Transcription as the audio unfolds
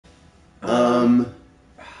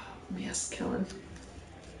Yes, killing.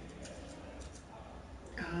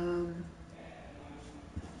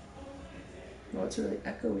 Well, it's really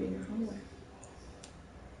echoey in your hallway.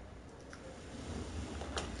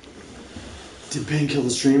 Did Ben kill the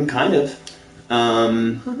stream? Kind of.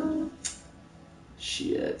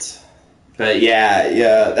 Shit. But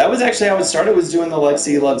yeah. That was actually how it started. Was doing the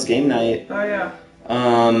Lexi Loves Game Night. Oh yeah.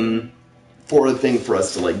 For a thing for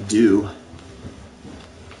us to like do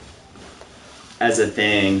as a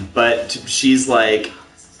thing, but she's like,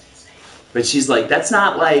 that's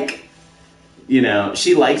not like, you know,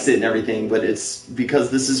 she likes it and everything, but it's because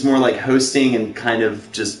this is more like hosting and kind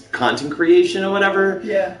of just content creation or whatever.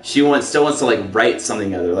 Yeah. She still wants to like write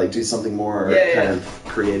something other, like do something more of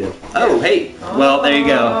creative. Oh, hey. Oh. Well, there you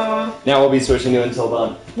go. Now we'll be switching to Until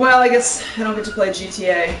Dawn. Well, I guess I don't get to play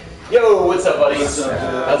GTA. Yo, what's up, buddy? What's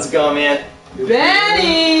up, how's it going, man?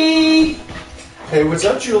 Benny! Hey, what's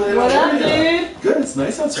up, Julian? What up, dude? Good, it's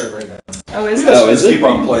nice outside right now. Oh, is it? Just keep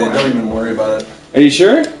on playing, don't even worry about it. Are you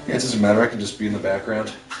sure? Yeah, it doesn't matter, I can just be in the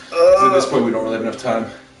background. 'Cause at this point, we don't really have enough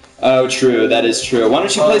time. Oh, true, that is true. Why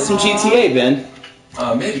don't you play some GTA, Ben?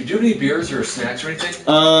 Maybe. Do you have any beers or snacks or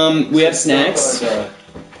anything? We have snacks.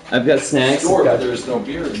 I've got snacks. Store, but there's no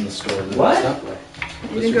beer in the store. What?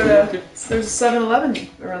 You didn't go to... There's a 7-Eleven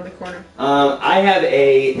around the corner. I have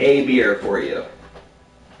a beer for you.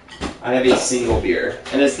 I have a single beer,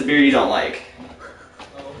 and it's the beer you don't like.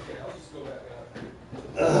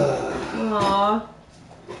 Aww.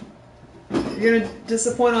 You're gonna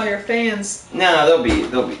disappoint all your fans. No, they'll be.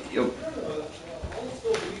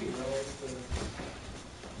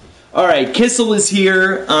 All right, Kissel is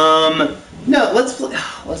here. No,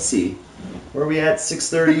 let's see. Where are we at?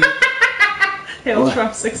 6:30. Hail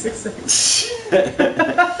Trump 666.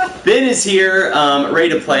 Ben is here, ready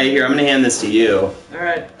to play. Here, I'm gonna hand this to you. All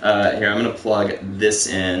right. Here, I'm gonna plug this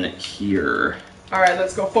in here. All right,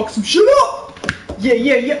 let's go fuck some shit up.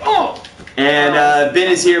 Yeah. Oh. And Ben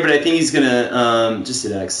is here, but I think he's gonna just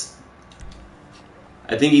hit X.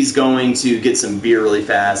 I think he's going to get some beer really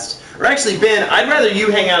fast. Or actually, Ben, I'd rather you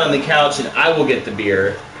hang out on the couch and I will get the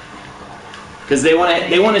beer, because they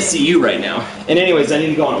want to see you right now. And anyways, I need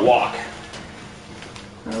to go on a walk.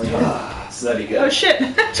 Oh, yeah. So that'd be good. Oh shit!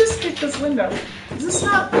 I just kicked this window. Is this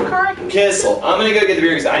not the car I can get? Kissel, I'm gonna go get the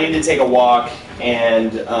beer because I need to take a walk.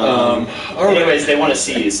 And anyways, they want to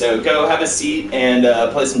see you, so go have a seat and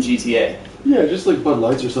play some GTA. Yeah, just like Bud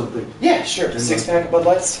Lights or something. Yeah, sure. 6-pack of Bud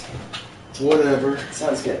Lights. Whatever.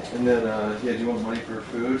 Sounds good. And then, yeah, do you want money for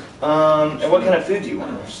food? And what kind of food do you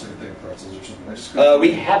want? Just like a thing of pretzels or something.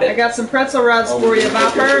 We have I it. got some pretzel rods for you,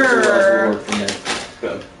 Bopper.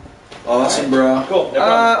 Good. Awesome, bro. Cool. No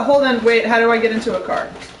problem. Hold on, wait. How do I get into a car?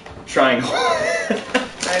 Triangle.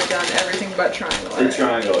 I've done everything but triangle. The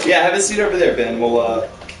triangle. Yeah, have a seat over there, Ben. We'll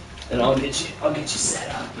and I'll get you set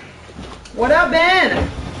up. What up, Ben?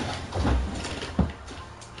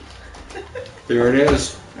 There it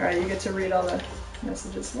is. All right, you get to read all the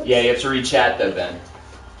messages. Whoops. Yeah, you have to read chat though, Ben.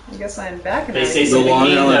 I guess I'm back. They say something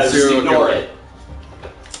mean, just ignore it.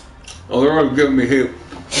 Oh, they're all giving me heat.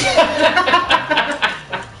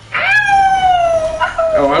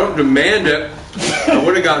 Oh, I don't demand it. I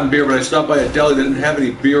would have gotten beer, but I stopped by a deli that didn't have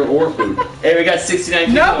any beer or food. Hey, we got 69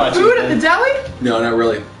 people No watching. food at the deli? No, not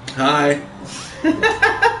really. Hi.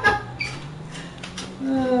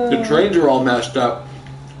 The trains are all messed up.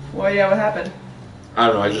 Well, yeah, what happened? I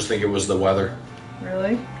don't know, I just think it was the weather.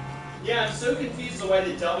 Really? Yeah, I'm so confused the way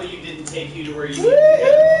the W didn't take you to where you needed to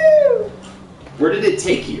go. Where did it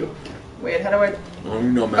take you? Wait, how do I... Oh,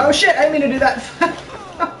 you know, man. Oh shit, I didn't mean to do that.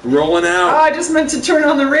 Rolling Oh, out. I just meant to turn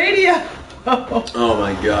on the radio. Oh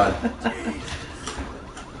my god.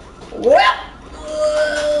 Well,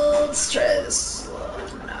 let's try this.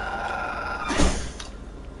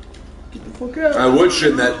 Get the fuck out. I would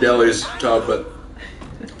shit in that deli's tub, but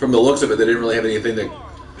from the looks of it, they didn't really have anything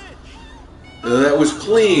that was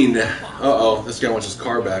clean. Uh-oh, this guy wants his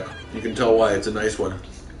car back. You can tell why, it's a nice one.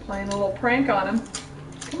 Playing a little prank on him.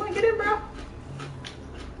 Come on, get in, bro.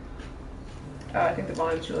 Oh, I think the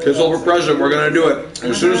volume's really Kissel low, for president, we're gonna do it.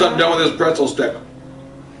 As soon as I'm done with this pretzel stick.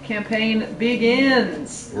 Campaign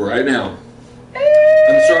begins. Right now.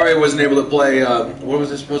 I'm sorry I wasn't able to play, what was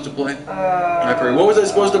I supposed to play? I forget. What was I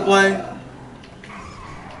supposed to play?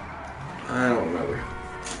 I don't remember.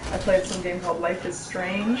 I played some game called Life is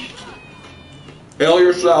Strange. Hail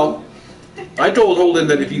yourself. I told Holden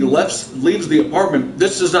that if he leaves the apartment,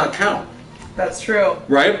 this does not count. That's true.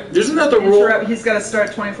 Right? Isn't that the rule? He's got to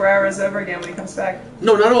start 24 hours over again when he comes back.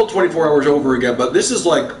 No, not all 24 hours over again, but this is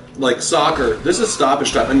like soccer. This is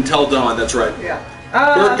stoppage time until dawn, that's right. Yeah.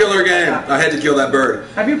 Bird killer game. I had to kill that bird.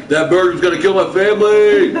 Have you? That bird was going to kill my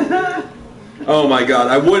family. Oh my God,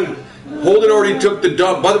 I wouldn't. Holden already took the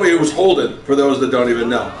dump. By the way, it was Holden, for those that don't even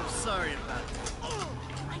know.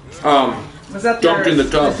 Was that dumped in the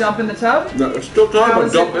tub. The dump in the tub? No, it's still talking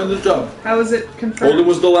about dump in the tub. How was it confirmed? Holden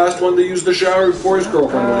was the last one to use the shower before his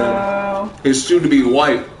girlfriend went in. His soon-to-be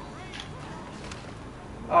wife.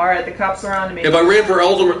 Alright, the cops are on to me. If I ran for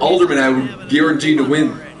alderman, I would guarantee to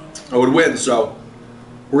win. I would win, so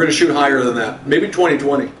we're going to shoot higher than that. Maybe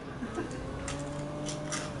 2020.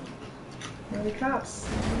 Where are the cops?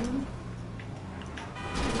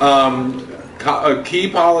 Key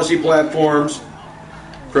policy platforms,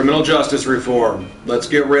 criminal justice reform. Let's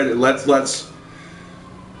get rid of. Let's let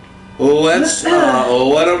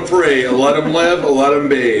them free. Let them live. Let them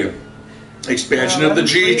be. Expansion of the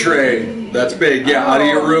G train. That's big. Yeah, out of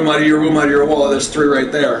your room, out of your room, out of your wallet. There's 3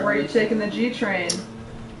 right there. Where are you taking the G train?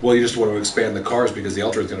 Well, you just want to expand the cars because the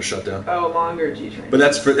Ultra is going to shut down. Oh, longer G train. But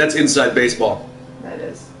that's inside baseball. That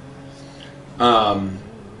is.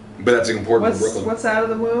 But that's important for Brooklyn. What's out of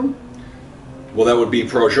the womb? Well, that would be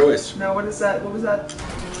pro-choice. No, what is that? What was that?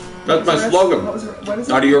 That's my slogan. What is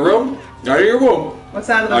it? Out of your room, out of your womb. What's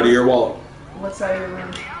out of the Out of your wallet. What's out of your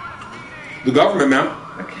room? The government, man.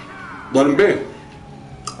 Okay. Let them be.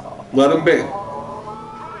 Let them be.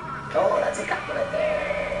 Oh, that's a cop right there.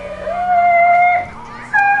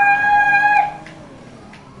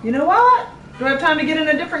 You know what? Do I have time to get in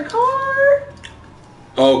a different car?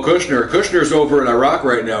 Oh, Kushner. Kushner's over in Iraq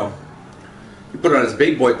right now. He put on his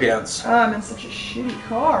big boy pants. Oh, I'm in such a shitty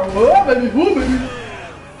car. Whoa, baby, whoa, baby.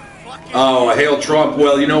 Oh, hail Trump.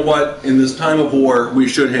 Well, you know what? In this time of war, we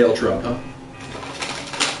should hail Trump, huh?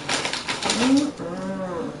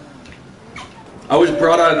 I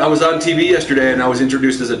was on TV yesterday and I was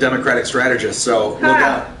introduced as a Democratic strategist, so look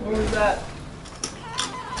out. What was that?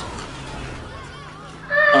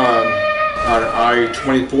 On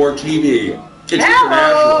I-24 TV. It's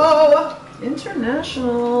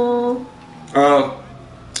International.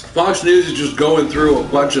 Fox News is just going through a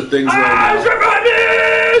bunch of things right now.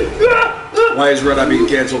 Why is Red Eye being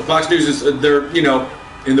canceled? Fox News is, they're, you know,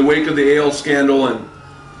 in the wake of the ale scandal and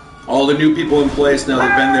all the new people in place now,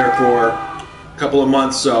 they've been there for a couple of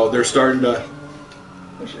months, so they're starting to...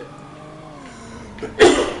 Oh, shit.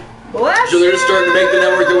 So they're just starting to make the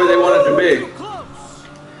network the way they want it to be.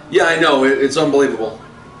 Yeah, I know, it's unbelievable.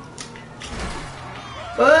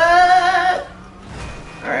 But...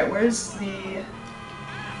 Alright, where's the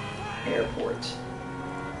airport?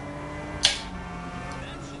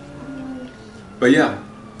 But yeah,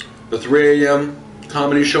 the 3 a.m.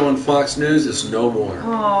 comedy show on Fox News is no more.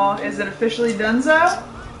 Oh, is it officially donezo?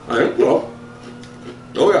 I think so.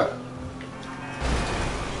 Oh yeah.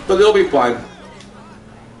 But they'll be fine.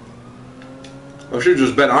 I should have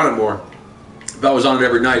just been on it more. If I was on it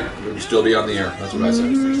every night, it would still be on the air. That's what I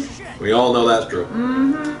said. We all know that's true.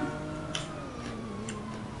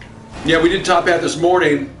 Yeah, we did Top Hat this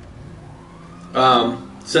morning.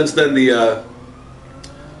 Since then, the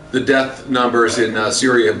death numbers in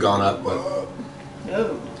Syria have gone up, but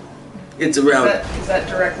No. it's around Is that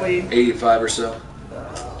directly? 85 or so.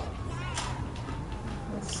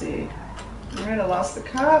 Let's see. Alright, I lost the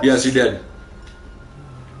cops. Yes, you did. I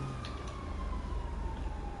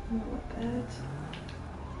don't want that.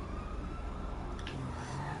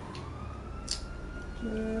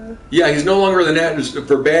 Yeah, he's no longer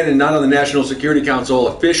banned and not on the National Security Council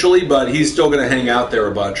officially, but he's still going to hang out there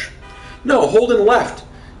a bunch. No, Holden left.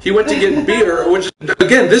 He went to get beer, which,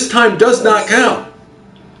 again, this time does not count.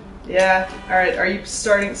 Yeah. Alright, are you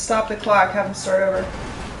starting? Stop the clock. Have him start over.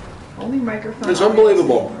 Only microphone. It's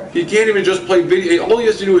unbelievable. He can't even just play video. All he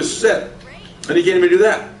has to do is sit, and he can't even do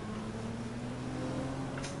that.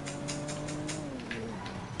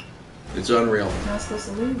 It's unreal. He's not supposed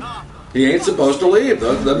to leave. He ain't supposed to leave.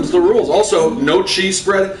 Them's the rules. Also, no cheese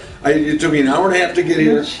spread. It took me an hour and a half to get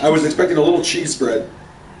here. I was expecting a little cheese spread.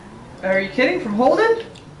 Are you kidding? From Holden?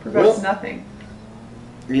 Provokes nothing.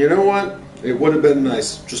 You know what? It would have been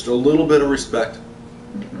nice. Just a little bit of respect.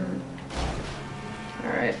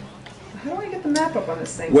 Alright. How do I get the map up on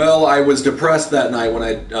this thing? Well, I was depressed that night when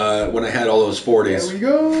I had all those 40s. There we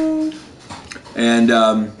go.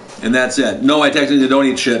 And that's it. No, I technically don't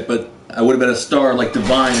eat shit, but I would have been a star like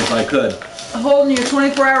Divine if I could. Holden, your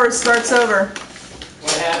 24 hours starts over.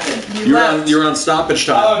 What happened? You're on stoppage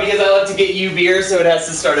time. Oh, because I left to get you beer, so it has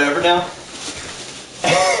to start over now?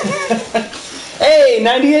 Hey,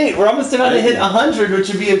 98! We're almost about to hit 100, which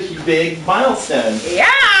would be a big milestone. Yeah!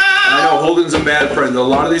 I know, Holden's a bad friend. A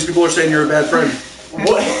lot of these people are saying you're a bad friend.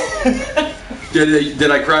 What? Did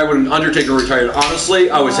I cry when Undertaker retired? Honestly,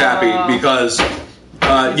 I was happy because,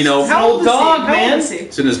 you know... How old is dog, he? man. How old is he?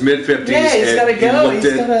 It's in his mid-50s. Yeah, he's gotta go. He's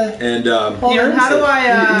gotta... And, Hold on, how do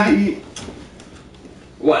I,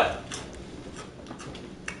 What?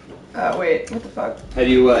 Wait, what the fuck? How do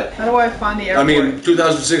you what? How do I find the I airport? mean,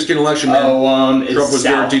 2016 election, man. It's Trump was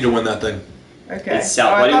south. guaranteed to win that thing. Okay. It's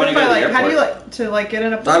south. Oh, Why do you I wanna thought go to if the I, how do you airport? like to like get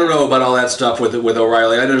in a? I don't know about all that stuff with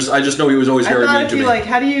O'Reilly. I just know he was always I very thought mean if to you me. like,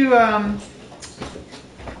 how do you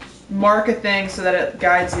mark a thing so that it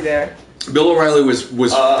guides you there? Bill O'Reilly was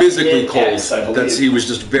physically in cold. X, I believe. He was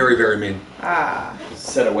just very, very mean. Ah,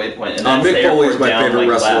 Set a waypoint. And that's Mick the Foley's airport my down, favorite like,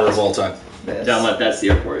 wrestler left. of all time. this. Down left, that's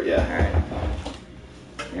the airport, yeah. All right.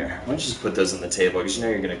 Here, why don't you just put those on the table? Because you know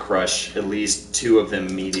you're going to crush at least 2 of them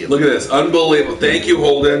immediately. Look at this. Unbelievable. Thank you,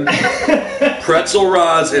 Holden. Pretzel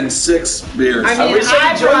rods and 6 beers. I mean, I wish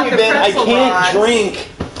I could brought join you, the Ben. I pretzel can't rods. drink.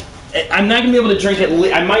 I'm not going to be able to drink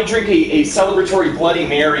it. I might drink a celebratory Bloody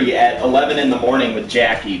Mary at 11 in the morning with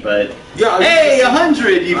Jackie, but... Yeah, Hey,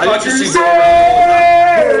 100, you I used to see fuckers! Bill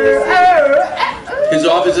O'Reilly all the time. His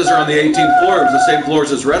offices are on the 18th floor. It was the same floor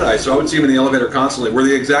as his Red Eye, so I would see him in the elevator constantly. We're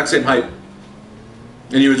the exact same height.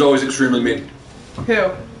 And he was always extremely mean. Who?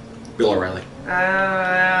 Bill O'Reilly.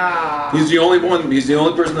 Ah. He's the only one. He's the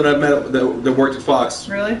only person that I've met that worked at Fox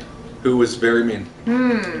Really? who was very mean.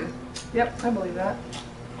 Yep, I believe that.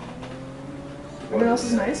 Everyone else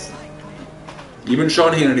is nice. Even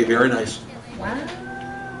Sean Hannity, very nice. Wow.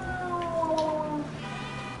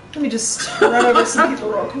 Let me just run over some people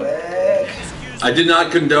real quick. I did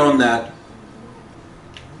not condone that.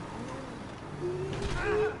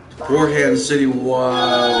 Forehand City,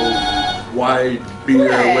 wow, wide beer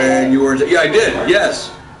when you were. Yeah, I did.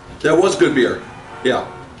 Yes, that was good beer. Yeah,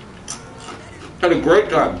 had a great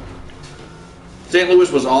time. St.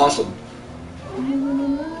 Louis was awesome.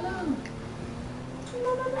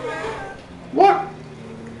 What?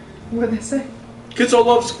 What did they say? Kissel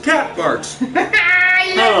loves cat farts.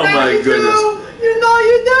 Oh my goodness. You know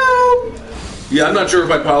you do. Yeah, I'm not sure if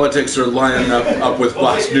my politics are lining up with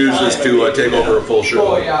Fox News as to take over a full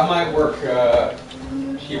show. Oh yeah, I might work.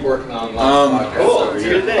 Keep working on my podcast Cool, over it's a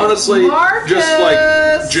here. good thing. Honestly, Marcus! just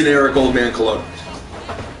like generic old man cologne.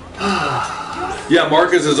 Yeah,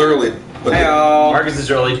 Marcus is early, but Hey-o. Marcus is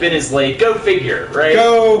early, Ben is late. Go figure, right?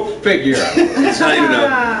 Go figure. it's not even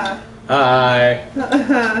up. Hi.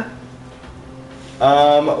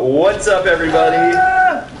 What's up, everybody?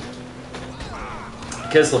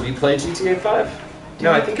 Kissel, have you played GTA 5?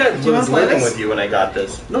 No, I think I you wanna was play living this? with you when I got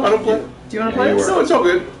this. No, I don't play. Do you want to Yeah, play you this? were. No, it's all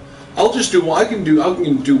good. I'll just do one. I can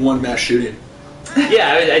do one mass shooting.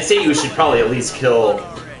 Yeah, I'd say you should probably at least kill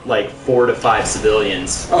like 4 to 5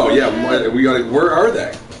 civilians. Oh yeah, we got. Where are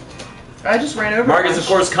they? I just ran over. Marcus, of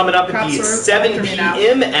course, coming up at Cops the are 7 after me now.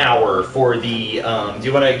 p.m. hour for the. Do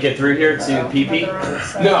you want to get through here to PP?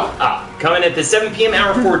 No. Coming at the 7 p.m.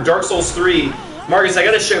 hour for Dark Souls 3. Marcus, I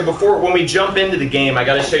gotta show you when we jump into the game. I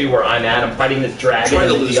gotta show you where I'm at. I'm fighting this dragon Trying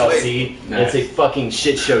in to the lose DLC. weight. And it's a fucking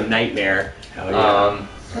shit show nightmare. Hell yeah.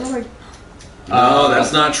 How do I? No,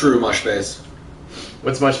 that's not true, Mushface.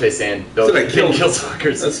 What's Mushface saying? Bill Said I killed- kills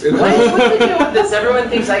fuckers. That's What's the deal with this? Everyone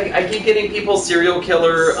thinks I keep getting people serial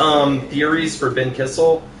killer theories for Ben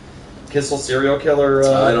Kissel. Kissel serial killer.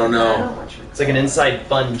 I don't know. It's like an inside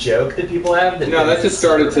fun joke that people have. That No, that just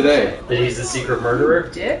started today. That he's a secret murderer.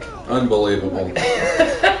 Dick. Unbelievable.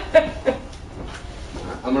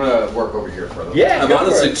 I'm gonna work over here for a little. Yeah, I'm go for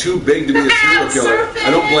honestly it. too big to be a serial killer.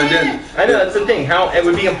 I don't blend in. I know that's the thing. How it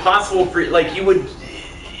would be impossible for like you would.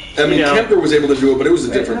 I mean, You know. Kemper was able to do it, but it was a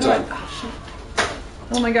Wait, different how do time. I- oh, shit.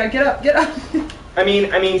 Oh my god, get up, get up. I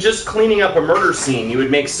mean, just cleaning up a murder scene, you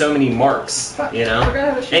would make so many marks. Fuck, You know, I forgot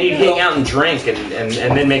how to shoot and you'd gun. hang out and drink and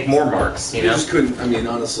then make more marks. You You know. just couldn't. I mean,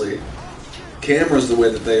 honestly, cameras the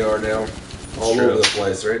way that they are now, all True. over the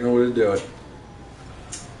place. There ain't no way to do it.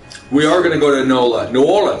 We are going to go to New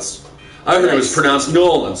Orleans. I heard it was Nice. pronounced New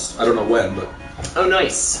Orleans. I don't know when, but Oh,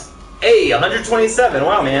 nice. Hey, 127.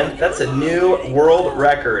 Wow, man, that's a new world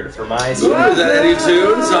record for my. Ooh, is that Eddie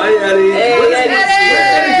Tunes? Hi, Eddie. Hey, What is Eddie.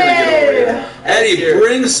 Eddie's gonna get over here. Eddie, here.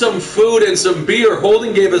 bring some food and some beer.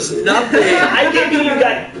 Holden gave us nothing. I gave you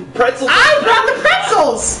got pretzels. I brought the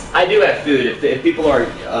pretzels. I do have food. If people are,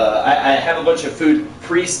 I have a bunch of food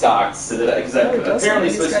pre-stocked so that because I'm Oh, it does apparently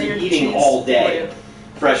look like supposed it's to got be your eating cheese all day, for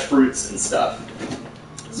you. fresh fruits and stuff.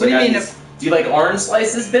 So What do you I got mean these- Do you like orange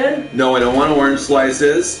slices, Ben? No, I don't want orange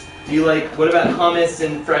slices. Do you like? What about hummus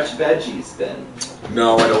and fresh veggies, Ben?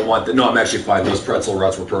 No, I don't want that. No, I'm actually fine. Those pretzel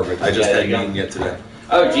ruts were perfect. I just Yeah, there hadn't you go. eaten yet today.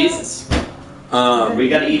 Oh Jesus! We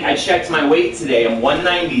gotta eat. I checked my weight today. I'm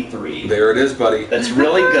 193. There it is, buddy. That's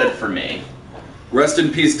really good for me. Rest in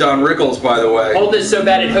peace, Don Rickles, by the way. Holden is so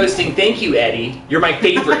bad at hosting. Thank you, Eddie. You're my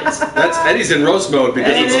favorite. That's Eddie's in roast mode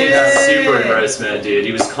because Eddie's of Hey. super in roast mode, dude.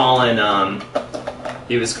 He was calling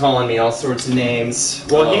He was calling me all sorts of names.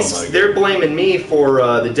 Well, Oh, my they're blaming me for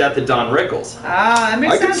the death of Don Rickles. Ah, that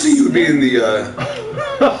makes I sense. can see you being the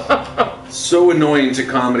so annoying to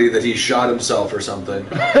comedy that he shot himself or something.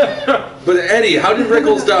 But Eddie, how did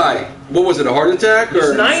Rickles die? What was it? A heart attack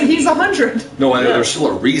or? He's 100. No, there's still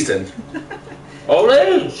a reason. Old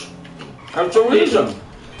age. That's a reason.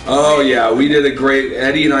 Oh yeah, we did a great.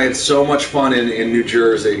 Eddie and I had so much fun in New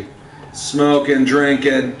Jersey, smoking,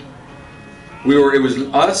 drinking. It was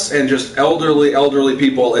us and just elderly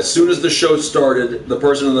people. As soon as the show started, the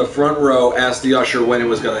person in the front row asked the usher when it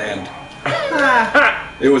was going to end.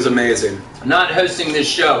 It was amazing. Not hosting this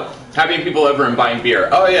show, having people over and buying beer.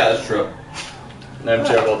 Oh yeah, that's true. I'm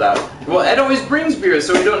terrible at that. Well, Ed always brings beer,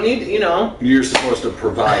 so we don't need, You're supposed to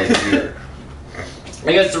provide beer.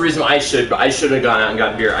 I guess the reason I should have gone out and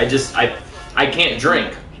gotten beer. I can't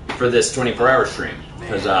drink for this 24-hour stream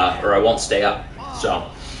because or I won't stay up. So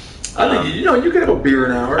I think you could have a beer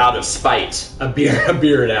an hour. out of spite, a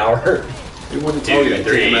beer an hour. We wouldn't tell you to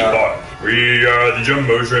take them out. We are the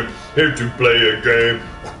Jumbo Shrimp, here to play a game.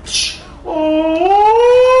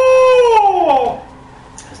 Oh!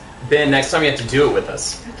 Ben, next time you have to do it with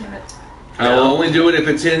us. God damn it. I will only do it if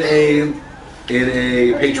it's in a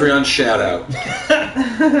Patreon shout out.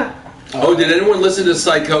 Oh, did anyone listen to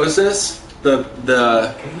Psychosis? The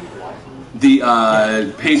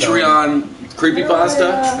Patreon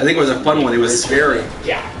creepypasta? I think it was a fun one. It was scary.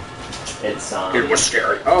 Yeah. It's It was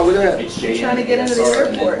scary. Oh, look at that. Trying to get into the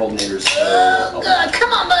airport.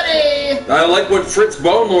 Come on, buddy. I like what Fritz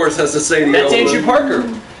Bonelors has to say to you. That's Andrew Parker.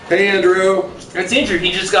 Hey, Andrew. That's Andrew.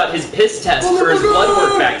 He just got his piss test for his blood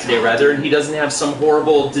work back today, rather, and he doesn't have some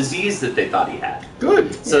horrible disease that they thought he had.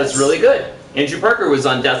 Good. So it's really good. Andrew Parker was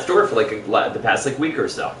on death's door for the past week or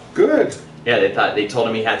so. Good. Yeah, they told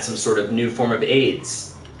him he had some sort of new form of AIDS.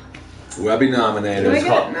 Webby nominated. It was I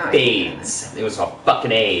called get it? No. AIDS. It was called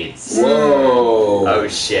fucking AIDS. Whoa. Oh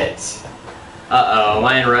shit. Am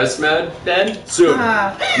I in roast mode, Ben? Soon.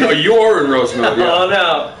 No, you're in roast mode. Yeah. Oh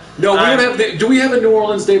no. No, we don't have. Do we have a New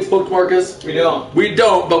Orleans Dates booked, Marcus? We don't. We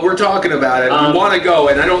don't, but we're talking about it. We want to go,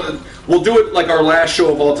 and I don't. We'll do it like our last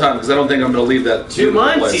show of all time because I don't think I'm going to leave that. 2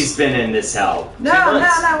 months he's been in this hell. No, 2 no,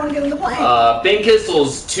 months. I want to get on the plane. Ben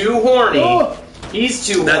Kissel's too horny. Oh. He's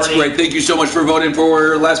too That's horny. great. Thank you so much for voting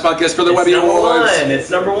for last podcast for the It's Webby number Awards. one. It's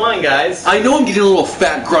number one, guys. I know I'm getting a little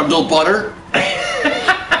fat, Grundle butter.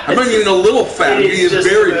 I'm not getting a little fat. I'm It getting is just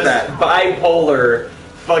very the most fat. bipolar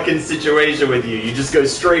fucking situation with you. You just go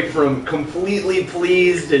straight from completely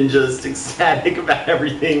pleased and just ecstatic about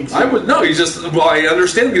everything to I would no. You just well, I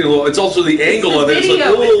understand getting a little. It's also the angle of it. It's like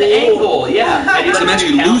video, it's the angle, yeah. I do It's like the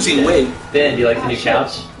imagine new couch, losing Ben. weight. Ben, do you like the new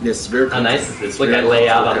couch? Yes, it's very. How nice is this? Look at that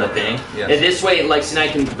layout on the thing. Yes. And this way, Lexi and I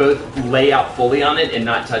can both lay out fully on it and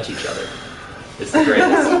not touch each other. It's the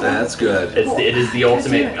greatest. That's good. It is the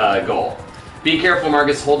ultimate goal. Be careful,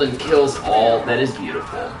 Marcus. Holden kills all that is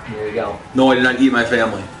beautiful. Here you go. No, I did not eat my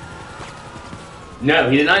family.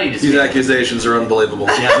 No, he did not eat his These meat. accusations are unbelievable.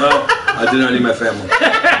 Yeah. No, I did not eat my family.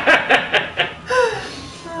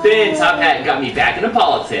 Ben, Top Hat got me back into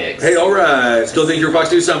politics. Hey, all right. Still think you're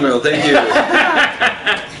Fox News Samuel. Thank you.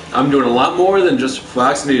 I'm doing a lot more than just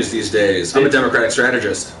Fox News these days. I'm a Democratic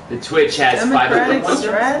strategist. The Twitch has Democratic 501.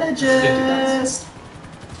 strategist.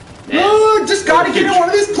 Yeah. Oh, just gotta get in one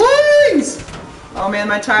of these planes! Oh man,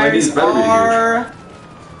 my knees tires better be are...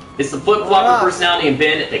 It's the flip-flopper personality in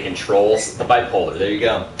Ben that controls the bipolar. There you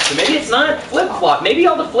go. So maybe it's not flip-flop. Maybe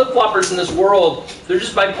all the flip-floppers in this world, they're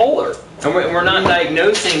just bipolar. And we're not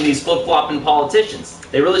diagnosing these flip-flopping politicians.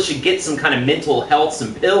 They really should get some kind of mental health,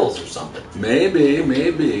 some pills or something. Maybe.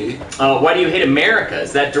 Why do you hate America?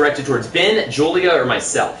 Is that directed towards Ben, Julia, or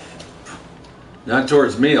myself? Not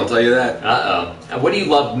towards me, I'll tell you that. Uh-oh. What do you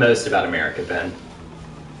love most about America, Ben?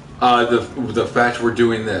 The fact we're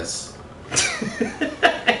doing this.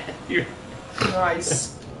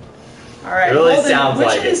 Nice. Alright, It really Holden, sounds which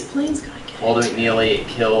like of it. these planes can I get? Holden McNeely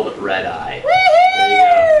killed Red Eye. There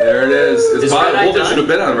you There it is. It's Is fine. Red Eye Holden done? should have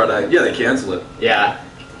been on Red Eye. Yeah, they canceled it. go. Yeah.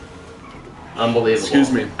 Unbelievable.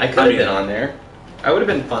 Excuse me. I could have been on there. I would have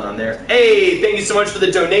been fun on there. Hey, thank you so much for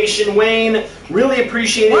the donation, Wayne. Really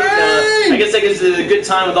appreciate it. I guess that gives it a good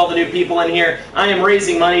time with all the new people in here. I am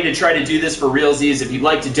raising money to try to do this for realsies. If you'd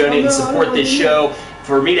like to donate and support this show,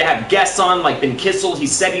 for me to have guests on like Ben Kissel, he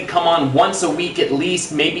said he'd come on once a week at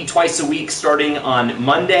least, maybe twice a week starting on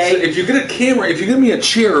Monday. So if you get a camera, if you give me a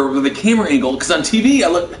chair with a camera angle, because on TV I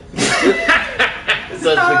look... Is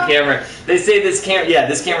such the camera. They say this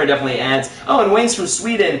camera definitely adds. Oh, and Wayne's from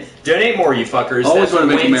Sweden. Donate more, you fuckers. Always want to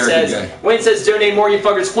make Wayne American says. guy. Wayne says, donate more, you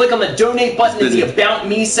fuckers. Click on the donate button in the About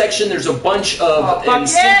Me section. There's a bunch of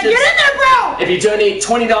incentives. Yeah, get in there, bro! If you donate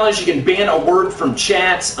 $20, you can ban a word from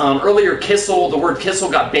chat. Earlier, Kissel, the word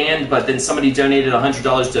Kissel got banned, but then somebody donated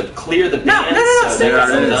 $100 to clear the ban. No, so stay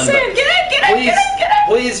that's in. done, Get in.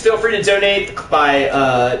 Please feel free to donate by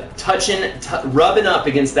rubbing up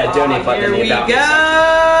against that donate button in the About Me section.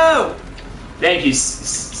 Go! Thank you,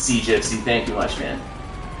 C Gypsy. Thank you much, man.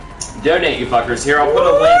 Donate, you fuckers. Here, I'll put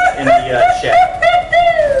a link in the chat.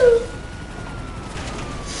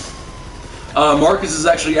 Marcus is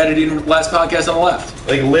actually editing Last Podcast on the left.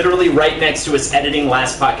 Like, literally right next to us, editing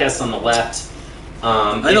Last Podcast on the left.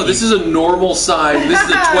 I know, this is a normal size. This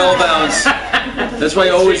is a 12-ounce. That's why I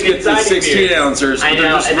always get the 16-ouncers, but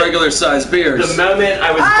they're just regular-sized beers. The moment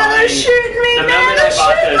I was buying... shoot me, the man! moment I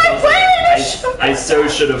bought those, I was French! like, I so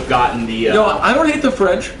should have gotten the... No, I don't hate the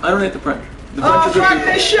French. I don't hate the French. The French Oh, are good fuck, people.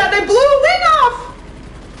 they blew a wing off!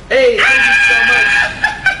 Hey, thank you so much.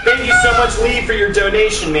 Thank you so much, Lee, for your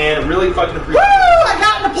donation, man. Really fucking Woo! appreciate it. I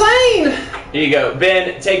got in the plane! Here you go.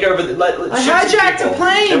 Ben, take over. I hijacked a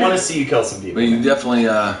plane. I want to see you kill some people. But you definitely,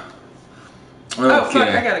 Oh, fuck,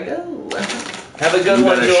 I gotta go. Have a good You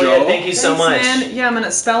one, got a Julia. show? Thank you so Thanks, much. Man. Yeah, I'm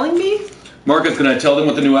gonna spelling bee. Marcus, can I tell them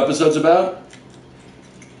what the new episode's about?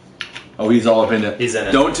 Oh, he's all up in it. He's in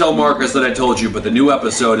it. Don't tell Marcus that I told you, but the new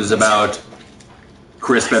episode is about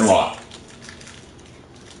Chris Benoit.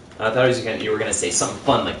 I thought you were gonna say something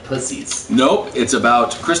fun like pussies. Nope, it's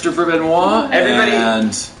about Christopher Benoit.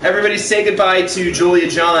 Everybody say goodbye to Julia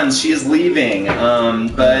Johns. She is leaving.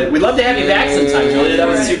 But we'd love to have you back sometime, Julia. That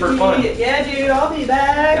was super fun. Yeah, dude, I'll be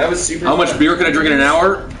back. That was super How fun. much beer can I drink in an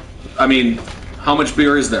hour? I mean, how much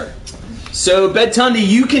beer is there? So, Bedtundi,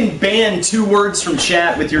 you can ban 2 words from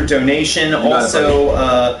chat with your donation.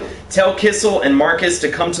 Also, tell Kissel and Marcus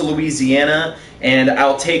to come to Louisiana, and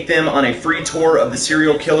I'll take them on a free tour of the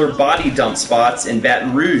serial killer body dump spots in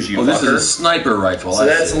Baton Rouge, you fucker. This is a sniper rifle. So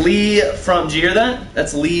that's Lee from, did you hear that?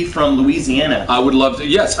 That's Lee from Louisiana. I would love to.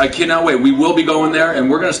 Yes, I cannot wait. We will be going there, and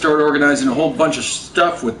we're going to start organizing a whole bunch of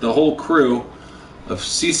stuff with the whole crew of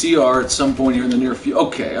CCR at some point here in the near future.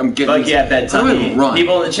 Okay, I'm getting. But yeah, Bedtundi. Run.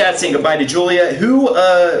 People in the chat saying goodbye to Julia.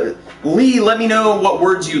 Lee, let me know what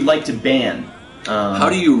words you'd like to ban. How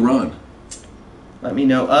do you run? Let me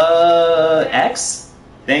know. X?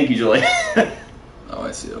 Thank you, Julia. Oh,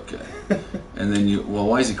 I see. Okay. And then you. Well,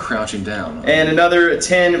 why is he crouching down? And another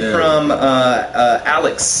 10 There. from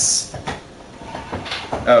Alex.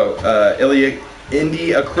 Oh,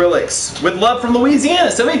 Indie Acrylics. With love from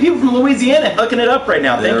Louisiana. So many people from Louisiana hooking it up right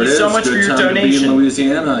now. Thank There you it so is. much Good for your time to be in donation.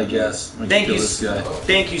 Louisiana, I guess. I Thank can you. kill this guy.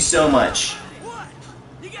 Thank you so much.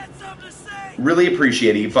 Really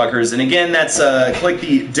appreciate it, you fuckers. And again, that's click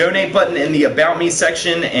the donate button in the About Me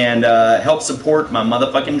section and help support my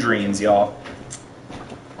motherfucking dreams, y'all.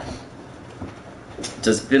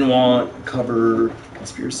 Does Benoit cover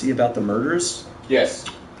conspiracy about the murders? Yes.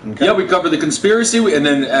 Okay. Yeah, we cover the conspiracy, and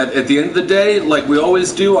then at the end of the day, like we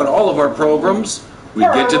always do on all of our programs, we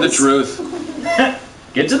get to the truth.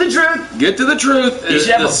 Get to the truth. Get to the truth. You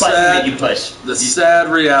should have a button that you push. The sad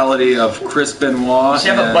reality of Chris Benoit. You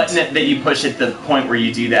should have a button that you push at the point where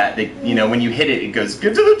you do that. That, you know, when you hit it, it goes,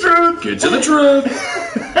 get to the truth. Get to the truth.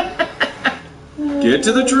 Get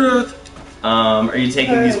to the truth. Are you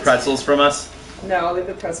taking these pretzels from us? No, I'll leave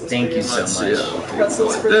the pretzels for Thank you so much.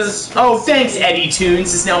 Pretzels for This. Oh, thanks, Eddie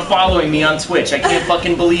Tunes is now following me on Twitch. I can't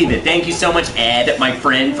fucking believe it. Thank you so much, Ed, my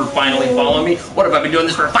friend, for finally following me. What, have I been doing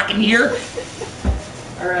this for a fucking year?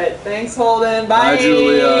 Alright, thanks, Holden. Bye. Bye,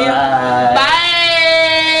 Julia. Bye.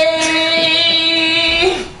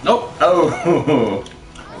 Nope. Oh.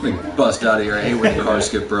 Let me bust out of here. I hate when cars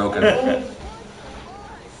get broken.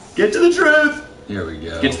 Get to the truth. Here we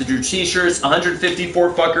go. Get to the truth. T-shirts,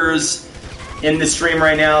 154 fuckers in the stream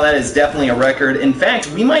right now. That is definitely a record. In fact,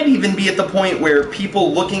 we might even be at the point where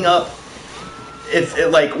people looking up if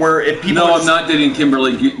people. No, I'm not dating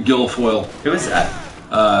Kimberly Guilfoyle. Who is that?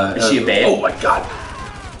 Is she a babe? Oh my god.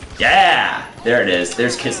 Yeah, there it is.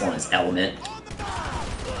 There's Kissel in his element.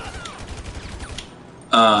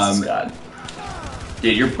 God.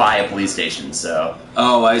 Dude, you're by a police station, so.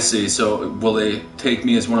 Oh, I see. So will they take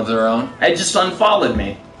me as one of their own? It just unfollowed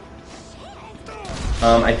me.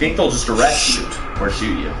 I think they'll just arrest you or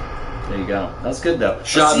shoot you. There you go. That's good though.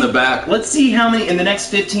 Shot in the back. Let's see how many in the next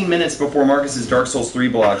 15 minutes before Marcus's Dark Souls 3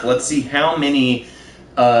 block. Let's see how many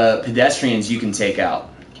pedestrians you can take out.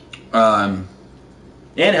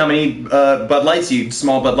 And how many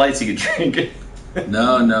small Bud Lights you can drink.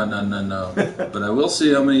 No. But I will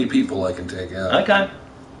see how many people I can take out. Okay.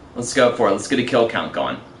 Let's go for it. Let's get a kill count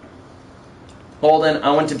going. Holden,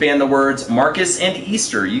 I want to ban the words Marcus and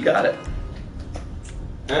Easter. You got it.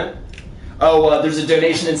 Huh? Oh, there's a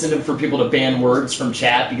donation incentive for people to ban words from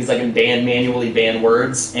chat because I can manually ban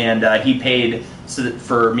words, and he paid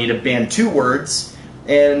for me to ban 2 words.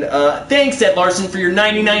 And thanks, Ed Larson, for your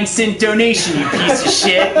 99-cent donation, you piece of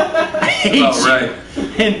shit. I hate you. Right.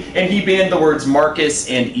 And he banned the words Marcus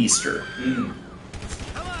and Easter.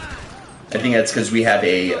 I think that's because we have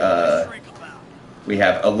a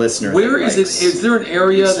listener. Where is it? Is there an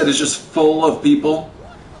area that is just full of people?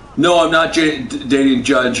 No, I'm not dating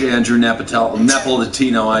Judge Andrew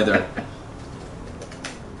Napolitano either.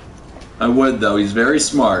 I would, though. He's very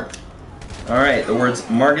smart. All right, the words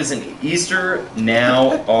Marcus and Easter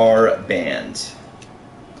now are banned.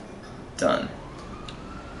 Done.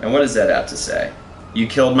 And what does that have to say? You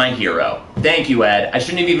killed my hero. Thank you, Ed. I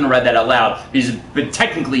shouldn't have even read that out loud, but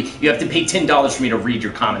technically, you have to pay $10 for me to read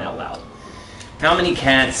your comment out loud. How many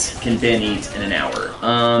cats can Ben eat in an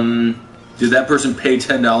hour? Did that person pay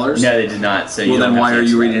 $10? No, they did not. So well, then why are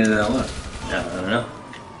you reading it out loud? No, I don't know.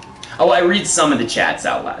 Oh, I read some of the chats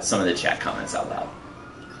out loud. Some of the chat comments out loud.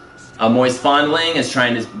 Moist Fondling is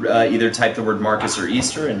trying to either type the word Marcus or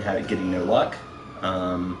Easter and getting no luck.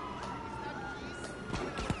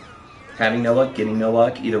 Having no luck, getting no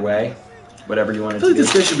luck, either way. Whatever you want to do. I feel like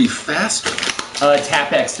this guy should be faster.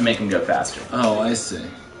 Tap X to make him go faster. Oh, I see.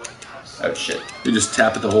 Oh, shit. You just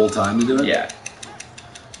tap it the whole time to do it? Yeah.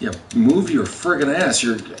 Yeah, move your friggin' ass.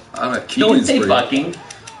 You're on a killing You can say spree. fucking.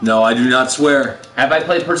 No, I do not swear. Have I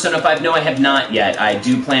played Persona 5? No, I have not yet. I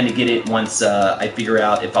do plan to get it once I figure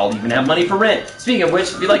out if I'll even have money for rent. Speaking of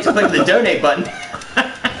which, if you'd like to click the donate button.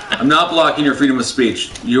 I'm not blocking your freedom of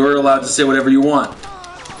speech. You're allowed to say whatever you want.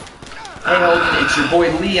 Hey, Holden, it's your boy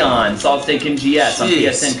Leon, Solid Snake MGS on Jeez.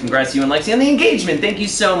 PSN. Congrats to you and Lexi on the engagement. Thank you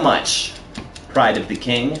so much. Pride of the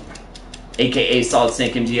King, a.k.a. Solid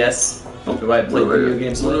Snake MGS. Oh, do I play video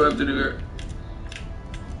games? What do I have to do here?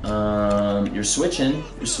 You're switching.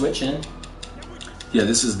 You're switching. Yeah,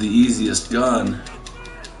 this is the easiest gun.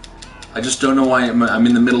 I just don't know why I'm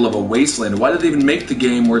in the middle of a wasteland. Why did they even make the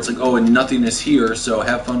game where it's like, oh, and nothing is here, so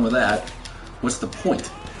have fun with that? What's the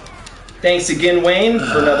point? Thanks again, Wayne,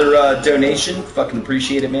 for another donation. Fucking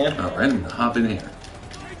appreciate it, man. All right, I'm gonna hop in here.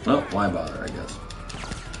 Well, why bother, I guess.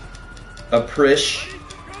 Aprish.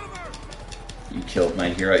 You killed my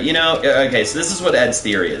hero. You know, okay, so this is what Ed's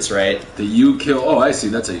theory is, right? The you kill... Oh, I see.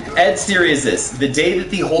 That's how you do it. Ed's theory is this. The day that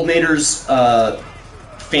the Holdenators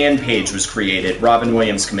fan page was created, Robin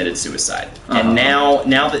Williams committed suicide. And now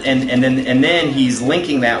that and then he's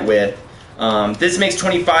linking that with this makes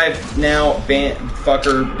 25 now, ban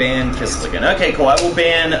Kissel again. Okay, cool. I will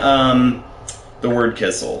ban the word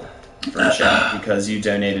Kissel from chat because you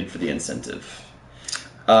donated for the incentive.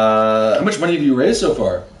 How much money have you raised so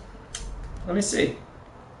far? Let me see.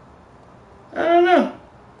 I don't know.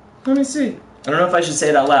 Let me see. I don't know if I should say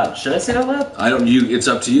it out loud. Should I say it out loud? I don't. It's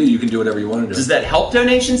up to you. You can do whatever you want to do. Does that help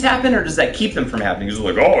donations happen, or does that keep them from happening? He's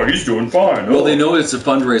like, oh, he's doing fine. Well, they know it's a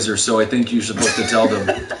fundraiser, so I think you're supposed to tell them.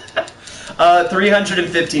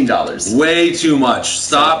 $315. Way too much.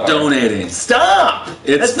 Stop donating. Stop!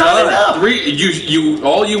 It's That's not enough.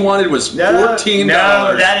 All you wanted was $14.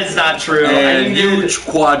 No, that is not true. And you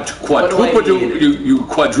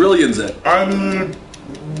quadrillions it. I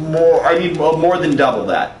need more than double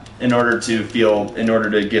that in order to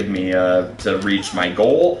give me to reach my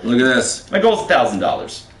goal. Look at this. My goal is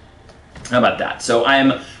 $1,000. How about that? So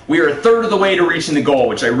we are a third of the way to reaching the goal,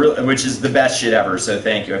 which is the best shit ever. So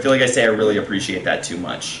thank you. I feel like I say I really appreciate that too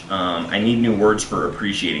much. I need new words for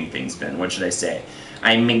appreciating things, Ben. What should I say?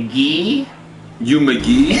 I'm McGee. You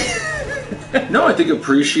McGee? No, I think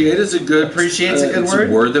appreciate is a good. Appreciate's a good word. It's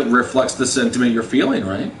a word that reflects the sentiment you're feeling,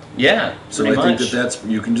 right? Yeah. So I think that's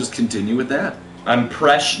you can just continue with that.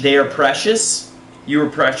 They are precious. You are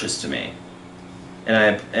precious to me,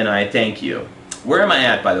 and I thank you. Where am I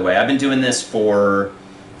at, by the way? I've been doing this for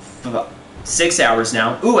 6 hours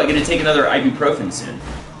now. Ooh, I get to take another ibuprofen soon.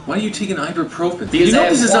 Why are you taking ibuprofen? Because you know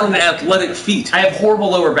this is on an athletic feat. I have horrible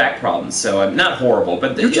lower back problems, so I'm not horrible,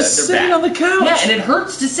 but you're just sitting bad. on the couch. Yeah, and it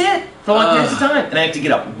hurts to sit for long periods of time, and I have to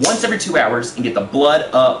get up once every 2 hours and get the blood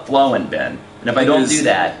up flowing, Ben. And if I don't do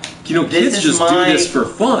that, kids just do this for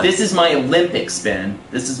fun. This is my Olympics, Ben.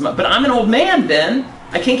 But I'm an old man, Ben.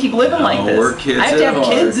 I can't keep living like this. We're kids I have to have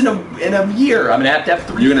kids in a year. I'm gonna have to have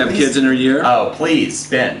 3. You're gonna have kids in a year? Oh, please,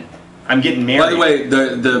 Ben. I'm getting married. By the way,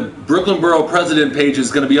 the Brooklyn Borough President page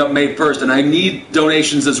is going to be up May 1st, and I need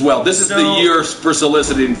donations as well. This is the year for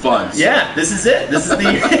soliciting funds. Yeah, this is it. This is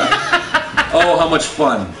the year. Oh, how much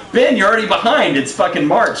fun. Ben, you're already behind. It's fucking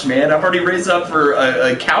March, man. I've already raised up for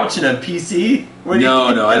a couch and a PC.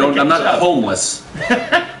 No, I don't. I'm not homeless.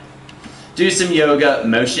 Do some yoga.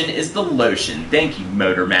 Motion is the lotion. Thank you,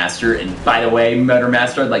 Motor Master. And by the way, Motor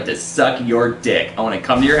Master, I'd like to suck your dick. I want to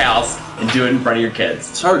come to your house and do it in front of your kids.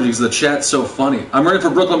 It's hard because the chat's so funny. I'm ready for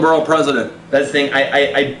Brooklyn Borough President. That's the thing.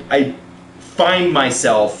 I find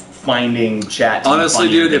myself finding chat. Honestly,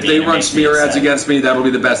 dude, if they run smear ads against me, that'll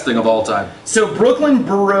be the best thing of all time. So Brooklyn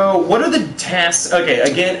Borough, what are the tasks? Okay,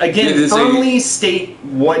 again, firmly state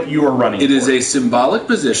what you are running. It is a symbolic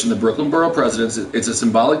position. The Brooklyn Borough President. It's a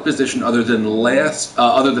symbolic position other than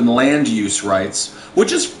land use rights,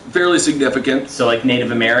 which is fairly significant. So, like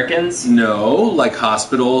Native Americans? No, like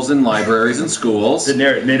hospitals and libraries and schools. The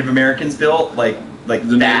Native Americans built like the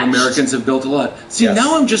Native Americans have built a lot. See, yes.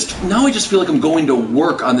 now I just feel like I'm going to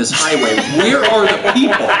work on this highway. Where are the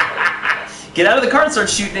people? Get out of the car and start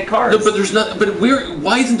shooting at cars. No, but there's not. But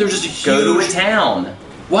why isn't there just a huge? Go to a town.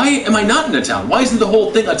 Why am I not in a town? Why isn't the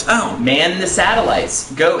whole thing a town? Man the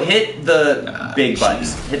satellites. Go hit the big button.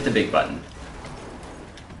 Hit the big button.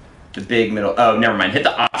 The big middle. Oh, never mind. Hit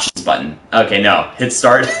the options button. Okay, no. Hit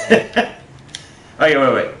start. Okay,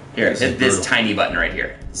 wait. Here, hit this tiny button right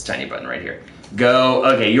here. This tiny button right here. Go.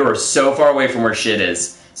 Okay, you are so far away from where shit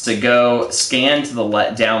is. So go scan to the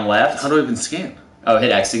down left. How do I even scan? Oh, hit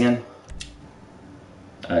X again.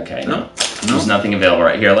 Okay, no. There's nothing available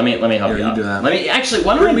right here. Let me help you out. Do that. Let me actually.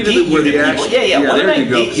 Why don't I get you to people? Yeah. Why don't I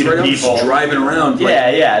get you to people? Just driving around.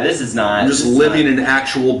 Yeah. This is not. I'm just living an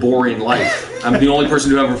actual boring life. I'm the only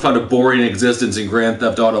person who ever found a boring existence in Grand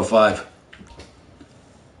Theft Auto 5.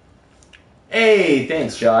 Hey,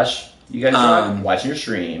 thanks, Josh. You guys are watching your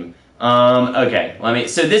stream. Okay,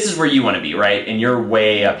 so this is where you want to be, right? And you're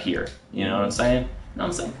way up here. You know what I'm saying? No,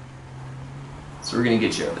 I'm saying. So we're gonna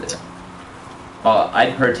get you over there.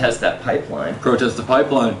 I'd protest that pipeline. Protest the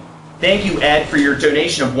pipeline. Thank you, Ed, for your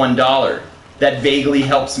donation of $1. That vaguely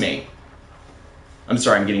helps me. I'm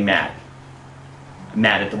sorry, I'm getting mad. I'm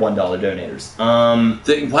mad at the $1 donators.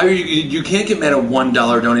 Why are you can't get mad at $1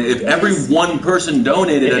 donate. If every one person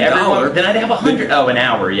donated $1, then I'd have 100. Oh, an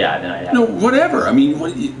hour, yeah. Then I'd have. No, whatever. I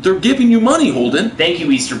mean, they're giving you money, Holden. Thank you,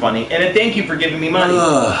 Easter Bunny, and thank you for giving me money.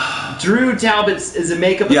 Drew Talbot's is a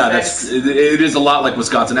makeup. Yeah, it is a lot like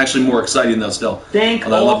Wisconsin. Actually, more exciting though. Still, thank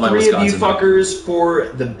all three of you fuckers for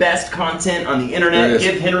the best content on the internet.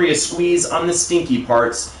 Give Henry a squeeze on the stinky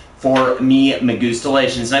parts for me,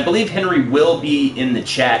 Magustalations. And I believe Henry will be in the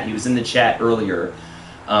chat. He was in the chat earlier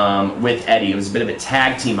with Eddie. It was a bit of a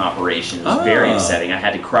tag team operation. It was very upsetting. I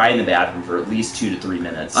had to cry in the bathroom for at least 2 to 3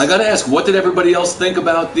 minutes. I gotta ask, what did everybody else think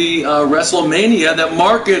about the WrestleMania that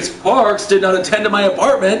Marcus Parks did not attend to my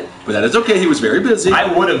apartment? But that is okay. He was very busy.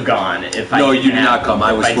 I would have gone if I No, you did not come.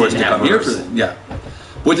 I was forced to come here for that. Yeah.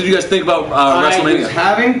 What did you guys think about WrestleMania? I was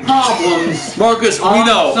having problems. Marcus, we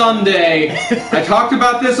know. Sunday. I talked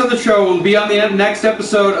about this on the show. We'll be on the next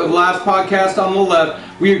episode of the last podcast on the left.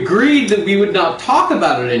 We agreed that we would not talk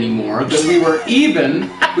about it anymore, that we were even,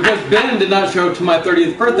 because Ben did not show up to my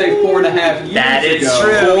 30th birthday 4.5 years ago. That is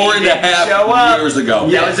true. 4.5 years ago.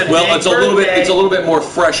 Yeah, it's a little bit more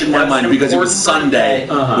fresh in my mind because it was Sunday,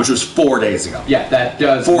 which was 4 days ago. Yeah, that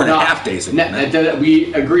does 4.5 days ago.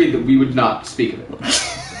 We agreed that we would not speak of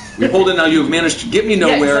it. Holden, now you've managed to get me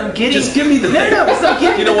nowhere. Just give me the thing. No, it's not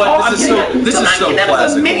getting. You know what? This is so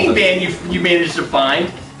classic. The minivan you managed to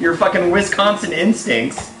find. Your fucking Wisconsin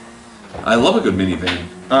instincts. I love a good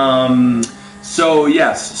minivan. So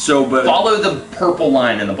yes. But follow the purple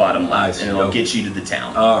line in the bottom left, and it'll get you to the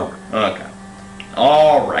town. All right. Okay.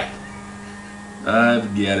 All right. I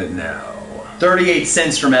get it now. 38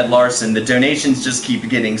 cents from Ed Larson. The donations just keep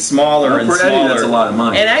getting smaller and for smaller. Eddie, that's a lot of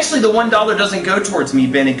money. And actually, the $1 doesn't go towards me,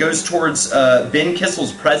 Ben. It goes towards Ben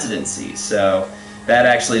Kissel's presidency. So that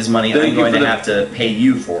actually is money I'm going to have to pay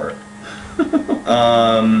you for.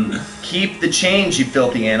 Keep the change, you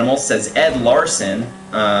filthy animal, says Ed Larson.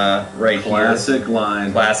 Right here. Classic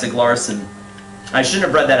line. Classic Larson. I shouldn't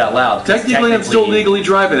have read that out loud. Technically, I'm still legally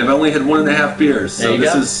driving. I've only had 1.5 beers. So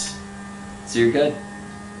So you're good.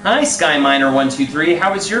 Hi, SkyMiner123.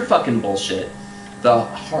 How was your fucking bullshit? The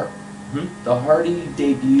Hardy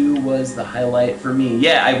debut was the highlight for me.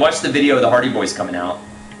 Yeah, I watched the video of the Hardy Boys coming out.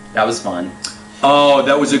 That was fun. Oh,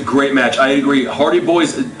 that was a great match. I agree. Hardy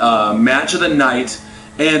Boys match of the night.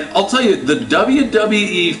 And I'll tell you, the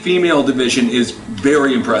WWE female division is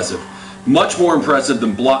very impressive. Much more impressive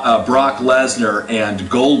than Brock Lesnar and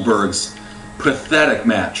Goldberg's pathetic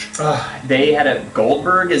match. They had a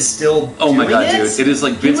Goldberg is still oh my god, dude! It is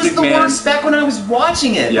like Vince McMahon. He was the worst back when I was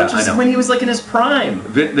watching it. Yeah, which was I know. When he was like in his prime.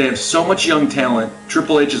 They have so much young talent.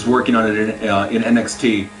 Triple H is working on it in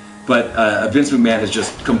NXT, But Vince McMahon has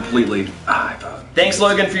just completely. Thanks,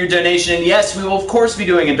 Logan, for your donation. Yes, we will of course be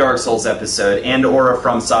doing a Dark Souls episode and or a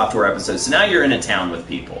From Software episode. So now you're in a town with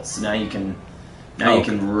people. So now you can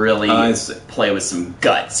really play with some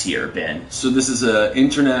guts here, Ben. So this is an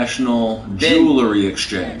international jewelry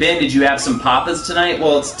exchange. Ben, did you have some papas tonight?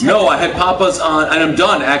 Well, it's no, I had papas on, and I'm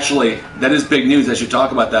done. Actually, that is big news. I should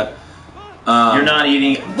talk about that. You're not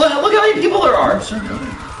eating. Look how many people there are. I'm sorry,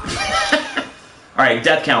 All right,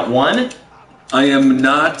 death count 1. I am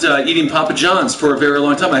not eating Papa John's for a very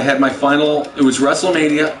long time. I had my final. It was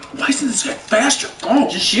WrestleMania. Why isn't this guy faster? Oh,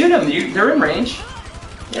 just shoot them. They're in range.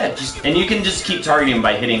 Yeah, and you can just keep targeting them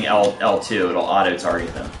by hitting L2. It'll auto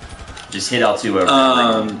target them. Just hit L2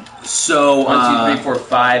 over. So 1, 2, 3, 4,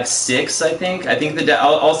 5, 6. I think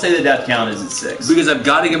I'll say the death count is at 6 because I've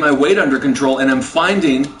got to get my weight under control, and I'm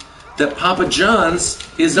finding that Papa John's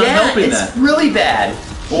is not helping that. It's really bad.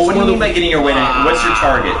 Well, what do you mean by getting your weight? What's your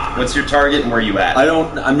target? What's your target, and where are you at?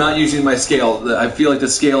 I'm not using my scale. I feel like the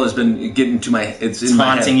scale has been getting to my. It's in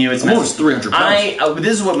haunting you. It's almost 300 pounds.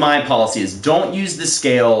 This is what my policy is. Don't use the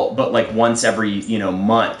scale, but like once every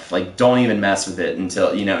month. Like don't even mess with it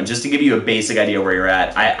until just to give you a basic idea where you're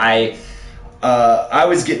at. I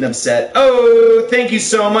was getting upset. Oh, thank you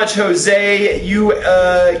so much, Jose. You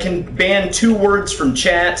can ban 2 words from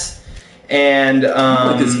chat. And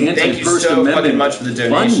thank you so fucking much for the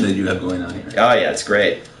donation that you have going on here. Oh yeah, it's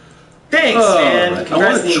great. Thanks, man. Congrats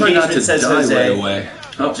I want to try not to says die Jose. right away.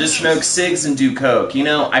 Just smoke cigs and do coke.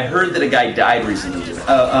 I heard that a guy died recently.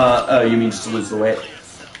 You mean just to lose the weight?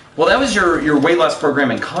 Well, that was your weight loss program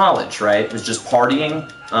in college, right? It was just partying.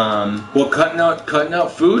 Well, cutting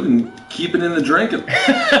out food and keeping in the drinking.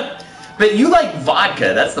 But you like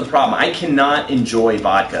vodka. That's the problem. I cannot enjoy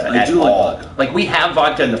vodka at all. Like vodka. Like we have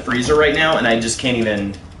vodka in the freezer right now, and I just can't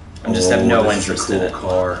even. I just have no interest in it.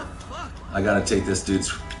 Car. I gotta take this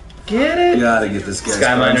dude's. Get it? Gotta get this guy's.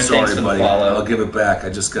 Skyminer, I'm sorry, thanks for buddy. the follow. I'll give it back. I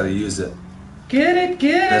just gotta use it. Get it?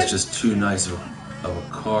 That's just too nice of a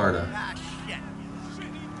car to.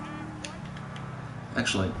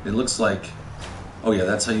 Actually, it looks like. Oh yeah,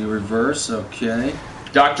 that's how you reverse. Okay.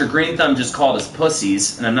 Dr. Green Thumb just called us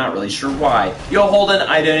pussies, and I'm not really sure why. Yo, Holden,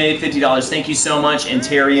 I donated $50. Thank you so much. And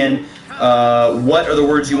Tyrion, what are the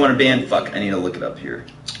words you want to ban? Fuck, I need to look it up here.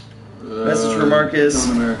 Message for Marcus.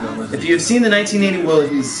 If you have seen the 1980, well,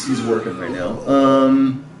 he's working right now.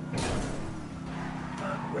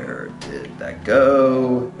 Where did that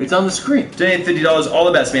go? It's on the screen. Donate $50. All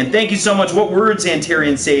the best, man. Thank you so much. What words,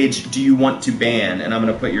 Antarian Sage, do you want to ban? And I'm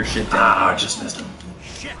gonna put your shit down. I just missed him.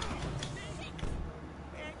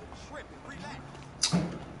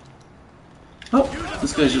 Oh,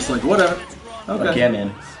 this guy's just like, whatever. Okay. Fuck yeah,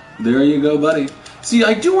 man. There you go, buddy. See,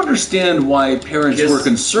 I do understand why parents were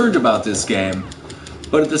concerned about this game,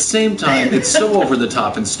 but at the same time, it's so over the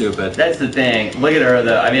top and stupid. That's the thing. Look at her,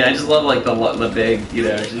 though. I mean, I just love like the big,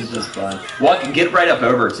 she's just fun. Get right up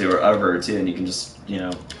over her too, and you can just,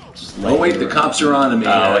 just. Oh wait, the cops are on me.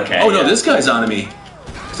 Oh, okay. Oh no, this guy's on me.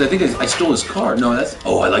 Because I think I stole his car. No, that's.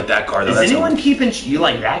 Oh, I like that car though. Is anyone keeping? You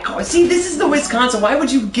like that car? See, this is the Wisconsin. Why would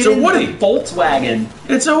you get in Woody. the Volkswagen?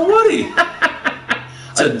 It's a Woody.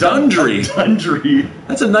 It's a Dundry. Dundry.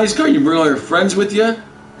 That's a nice car. You bring all your friends with you. Look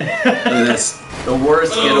at this. The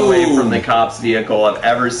worst getaway from the cop's vehicle I've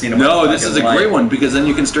ever seen in my No, this is a life. great one because then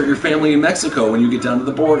you can start your family in Mexico when you get down to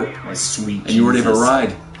the border. My sweet. And you already have a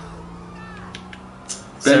ride.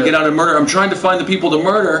 Ben, get out and murder. I'm trying to find the people to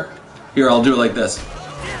murder. Here, I'll do it like this.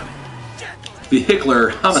 Vehicular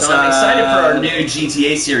homicide. So I'm excited for our new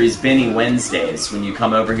GTA series, Benny Wednesdays, when you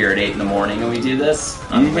come over here at 8 in the morning and we do this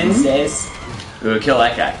on Wednesdays. We'll kill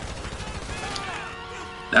that guy.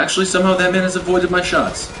 Actually, somehow that man has avoided my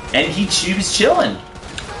shots. And he was chilling.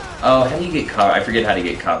 Oh, how do you get cover? I forget how to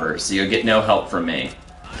get cover, so you'll get no help from me.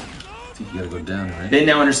 I think you gotta go down, right? Ben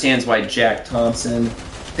now understands why Jack Thompson.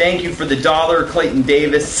 Thank you for the $1, Clayton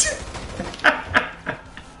Davis.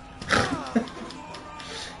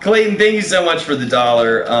 Clayton, thank you so much for the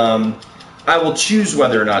 $1. I will choose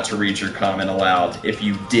whether or not to read your comment aloud if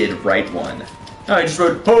you did write one. Oh, I just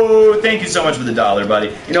wrote, oh, thank you so much for the $1,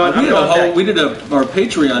 buddy. You know what? We did our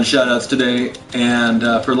Patreon shoutouts today, and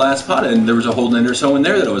for Last Pot, and there was a Holden Anderson in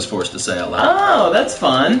there that I was forced to say out loud. Oh, that's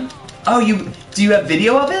fun. Oh, do you have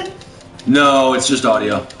video of it? No, it's just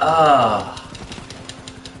audio. Oh,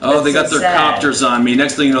 they got their copters on me.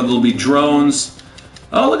 Next thing you know, there'll be drones.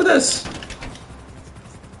 Oh, look at this.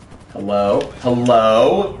 Hello?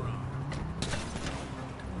 Hello?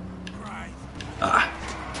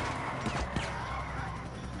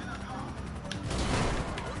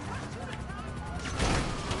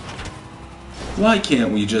 Why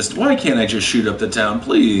can't I just shoot up the town,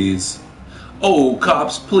 please? Oh,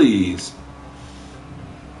 cops, please.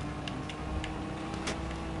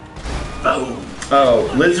 Oh.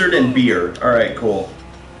 Oh, lizard and beer. All right, cool.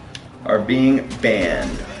 Are being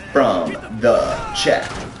banned from the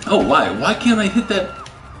chat. Oh, why? Why can't I hit that?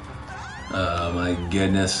 Oh my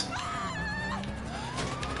goodness.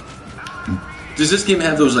 Does this game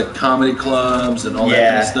have those like comedy clubs and all that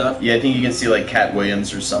kind of stuff? Yeah, I think you can see like Cat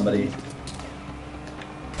Williams or somebody.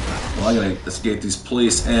 Well, I'm gonna escape these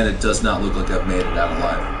police, and it does not look like I've made it out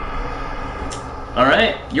alive. All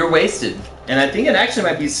right, you're wasted. And I think it actually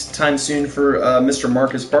might be time soon for Mr.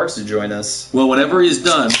 Marcus Parks to join us. Well, whenever he's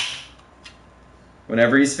done.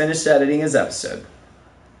 Whenever he's finished editing his episode.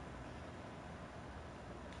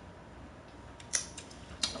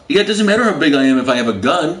 Yeah, it doesn't matter how big I am if I have a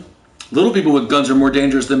gun. Little people with guns are more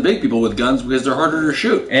dangerous than big people with guns because they're harder to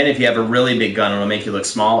shoot. And if you have a really big gun, it'll make you look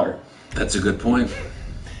smaller. That's a good point.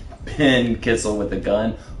 Ben Kissel with a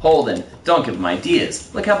gun. Holden, don't give him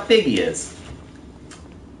ideas. Look how big he is.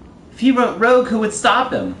 If he went rogue, who would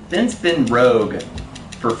stop him? Ben's been rogue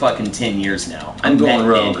for fucking 10 years now. I'm going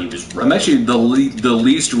rogue. He was rogue. I'm actually the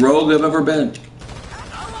least rogue I've ever been.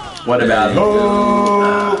 What about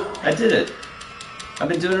I did it. I've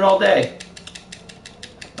been doing it all day.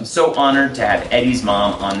 I'm so honored to have Eddie's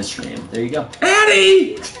mom on the stream. There you go.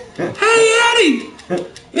 Eddie! Hey, Eddie!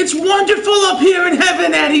 It's wonderful up here in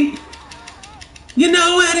heaven, Eddie. You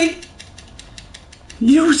know, Eddie,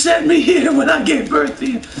 you sent me here when I gave birth to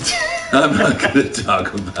you. I'm not going to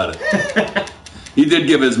talk about it. He did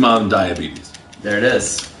give his mom diabetes. There it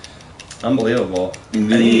is. Unbelievable. I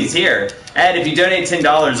think he's here. Ed, if you donate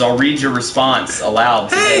 $10, I'll read your response aloud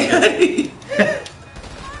today. Hey, Eddie!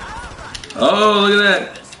 Oh, look at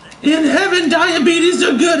that. In heaven, diabetes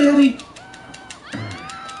are good, Eddie.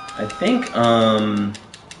 I think,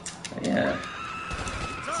 yeah.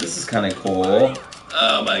 This is kind of cool.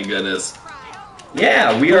 Oh my goodness.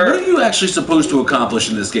 Yeah, we What are. are you actually supposed to accomplish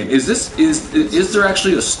in this game? Is there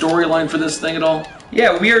actually a storyline for this thing at all?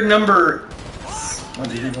 Yeah, we are number. 1,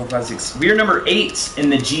 2, 3, 4, 5, 6. We are number 8 in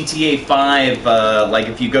the GTA 5. Like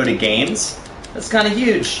if you go to games, that's kind of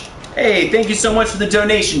huge. Hey, thank you so much for the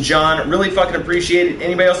donation, John. Really fucking appreciate it.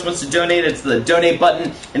 Anybody else wants to donate, it's the donate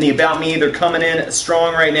button and the about me. They're coming in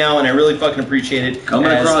strong right now, and I really fucking appreciate it.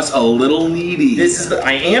 Coming across a little needy.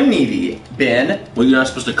 I am needy, Ben. Well, you're not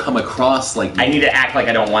supposed to come across like I need to act like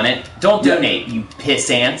I don't want it. Don't donate, you piss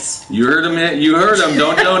ants. You heard him. You heard him.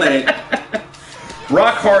 Don't donate.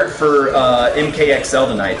 Rock hard for MKXL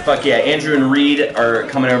tonight. Fuck yeah. Andrew and Reed are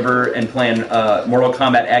coming over and playing Mortal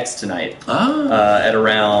Kombat X tonight. At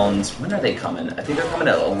around, when are they coming? I think they're coming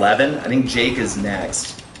at 11. I think Jake is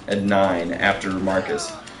next at 9 after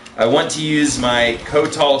Marcus. I want to use my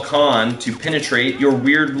Kotal Khan to penetrate your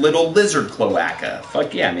weird little lizard cloaca.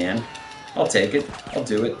 Fuck yeah, man. I'll take it. I'll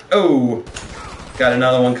do it. Oh, got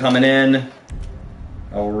another one coming in.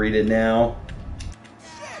 I'll read it now.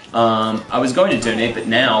 I was going to donate, but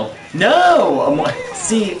now... No!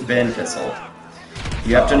 See, Ben Kissel,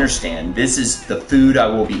 you have to understand, this is the food I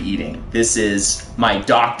will be eating. This is my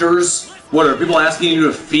doctor's... What, are people asking you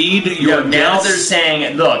to feed your Now guests? they're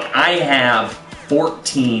saying, look, I have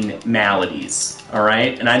 14 maladies, all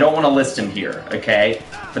right? And I don't want to list them here, okay?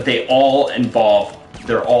 But they all involve...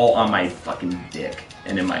 They're all on my fucking dick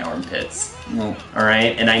and in my armpits. Well, all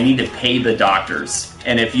right, and I need to pay the doctors.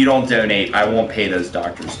 And if you don't donate, I won't pay those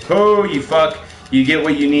doctors. Oh, you fuck! You get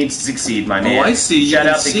what you need to succeed, my man. Oh, I see. Shout you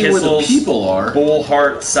out can to see Kissel's where the people are. bull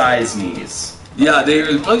heart size knees. Yeah,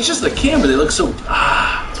 it's just the camera. They look so.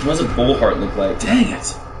 What does a bull heart look like? Dang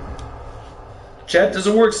it! Chat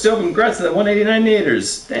doesn't work still. Congrats to that 189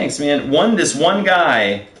 naders. Thanks, man. This one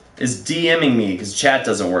guy is DMing me because chat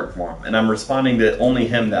doesn't work for him, and I'm responding to only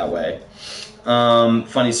him that way.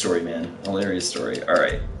 Funny story, man. Hilarious story. All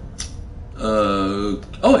right. Oh,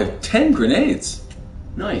 I have 10 grenades.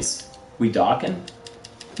 Nice. We docking?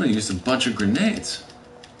 I used a bunch of grenades.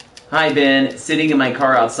 Hi, Ben. Sitting in my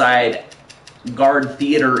car outside Guard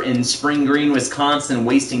Theater in Spring Green, Wisconsin,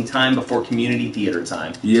 wasting time before community theater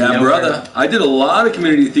time. Yeah, you know brother. I did a lot of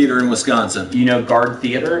community theater in Wisconsin. You know Guard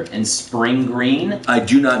Theater in Spring Green? I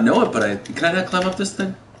do not know it, but can I not climb up this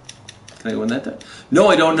thing? Can I go in that thing? No,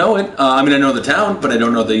 I don't know it. I mean, I know the town, but I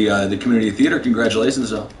don't know the community theater.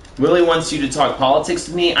 Congratulations, though. Willie wants you to talk politics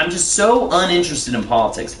with me. I'm just so uninterested in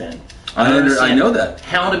politics, Ben. I know that.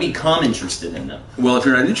 How to become interested in them. Well, if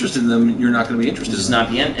you're not interested in them, you're not going to be interested Just in them.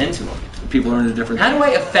 not be into them. People are in a different... How do I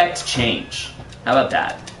affect change? How about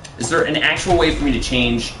that? Is there an actual way for me to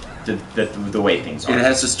change the way things are? It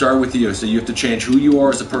has to start with you, so you have to change who you are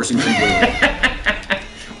as a person completely.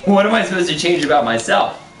 What am I supposed to change about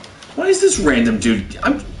myself? Why is this random dude...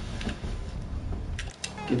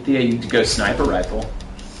 Get the go sniper rifle.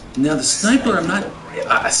 Now the sniper, I'm not.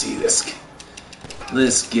 I see this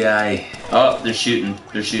guy. Oh, they're shooting.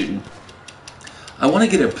 They're shooting. I want to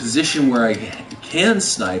get a position where I can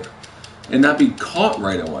snipe and not be caught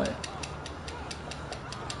right away.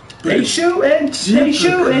 They shooting. They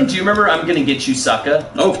shooting. Do you remember "I'm Gonna Get You, Sucker"?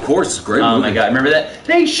 Oh, of course, great movie. Oh my god, remember that?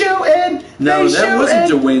 They shooting. No, they that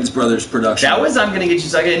wasn't Dwayne's Brothers production. That was "I'm Gonna Get You,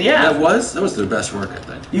 Sucker," and yeah, that was their best work, I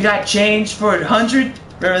think. You got change for 100.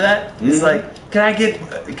 Remember that? It's like, can I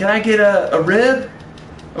get a rib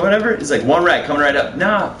or whatever? It's like one rack coming right up.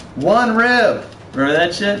 Nah, one rib. Remember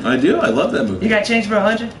that shit? I do. I love that movie. You got change for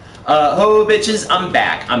 100? Ho bitches, I'm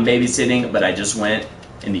back. I'm babysitting, but I just went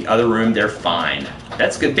in the other room. They're fine.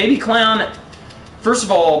 That's good. Baby clown. First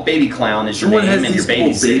of all, baby clown is your name, and you're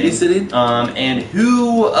babysitting. And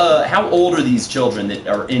who? How old are these children that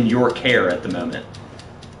are in your care at the moment?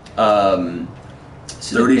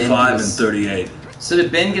 35 and 38. So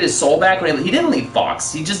did Ben get his soul back when he didn't leave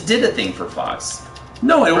Fox? He just did a thing for Fox.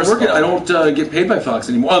 No, I don't work. I don't get paid by Fox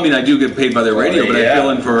anymore. I mean, I do get paid by their radio, but I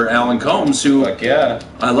fill in for Alan Combs, who. Fuck yeah!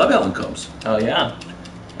 I love Alan Combs. Oh yeah.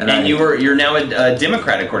 And you're now a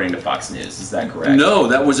Democrat according to Fox News. Is that correct? No,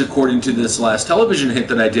 that was according to this last television hit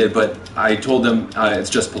that I did. But I told them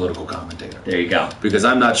it's just political commentator. There you go. Because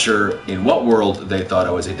I'm not sure in what world they thought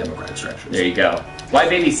I was a Democrat strategist. There you go. Why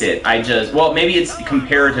babysit? Maybe it's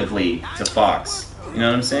comparatively to Fox. You know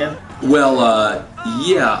what I'm saying? Well,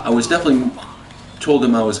 yeah, I was definitely told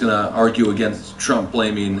him I was going to argue against Trump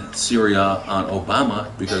blaming Syria on Obama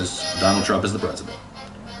because Donald Trump is the president.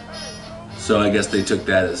 So I guess they took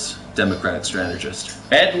that as Democratic strategist.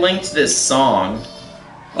 Ed linked this song.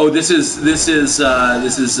 Oh, this is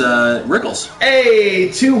Rickles. Hey,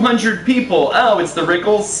 200 people. Oh, it's the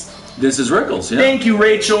Rickles. This is Rickles. Yeah. Thank you,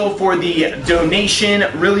 Rachel, for the donation.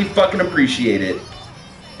 Really fucking appreciate it.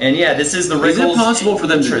 And yeah, this is the Rickles. Is it possible for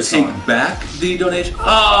them to take back the donation?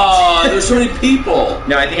 Oh, there's so many people.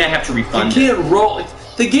 No, I think I have to refund. You can't roll.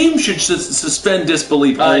 The game should suspend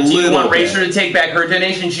disbelief a little bit. Do you want Rachel to take back her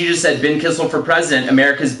donation? She just said Ben Kissel for president,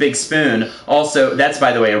 America's Big Spoon. Also, that's,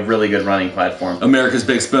 by the way, a really good running platform. America's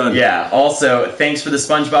Big Spoon. Yeah. Also, thanks for the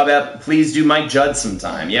SpongeBob app. Please do Mike Judd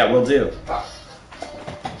sometime. Yeah, we'll do.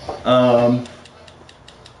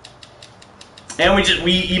 And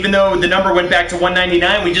we even though the number went back to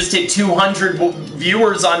 199, we just hit 200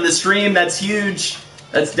 viewers on the stream. That's huge.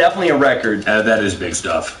 That's definitely a record. That is big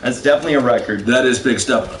stuff. That's definitely a record. That is big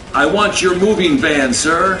stuff. I want your moving van,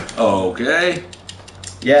 sir. Okay.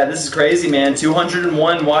 Yeah, this is crazy, man.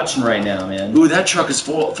 201 watching right now, man. Ooh, that truck is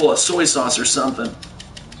full of soy sauce or something.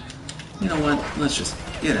 You know what? Let's just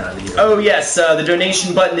get out of here. Oh, yes. The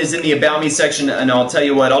donation button is in the About Me section, and I'll tell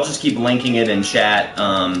you what, I'll just keep linking it in chat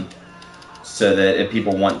so that if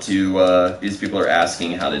people want to, these people are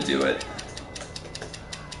asking how to do it.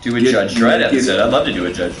 Do a Judge Dredd episode. I'd love to do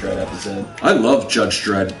a Judge Dredd episode. I love Judge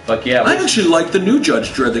Dredd. Fuck yeah. I actually like the new Judge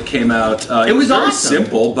Dredd that came out. It was very awesome.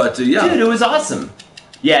 Simple, but yeah. Dude, it was awesome.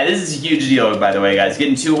 Yeah, this is a huge deal, by the way, guys.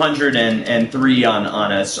 Getting 203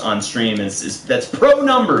 on stream that's pro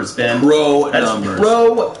numbers, Ben. Numbers.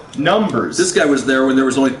 Pro numbers. This guy was there when there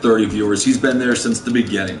was only 30 viewers. He's been there since the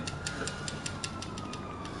beginning.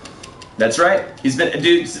 That's right. He's been,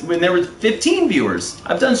 dude, when there were 15 viewers.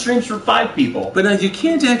 I've done streams for 5 people. But now you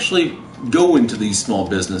can't actually go into these small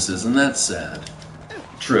businesses, and that's sad.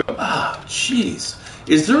 True. Ah, jeez.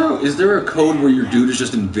 Is there a code where your dude is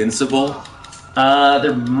just invincible?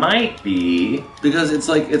 There might be. Because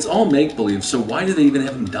it's all make-believe, so why do they even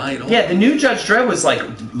have him die at all? Yeah, the new Judge Dredd was, like,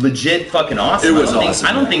 legit fucking awesome. It was awesome.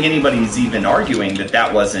 I don't think anybody's even arguing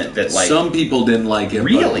that wasn't, that, like... Some people didn't like him.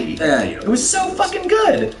 Really? But, it was so fucking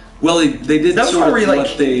good. Well, they did that was sort of where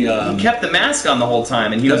what they... he kept the mask on the whole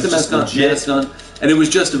time, and he was just legit. And it was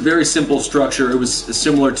just a very simple structure. It was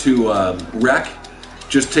similar to Wreck.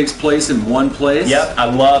 Just takes place in one place. Yep, I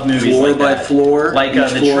love movies floor like by that. floor. Like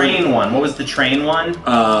the train one. What was the train one?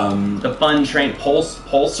 The fun train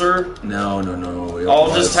Pulsar? No.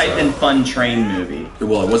 I'll just type in fun train movie.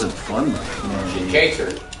 Well, it wasn't fun.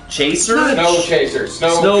 Chaser. Chaser? Snow Chaser.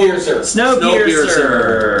 Snowpiercer.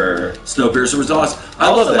 Snowpiercer was awesome. I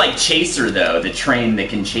also like Chaser, though, the train that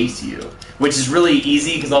can chase you. Which is really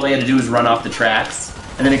easy, because all they had to do was run off the tracks.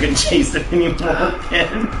 And then it couldn't chase them anymore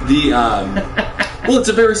again. Well,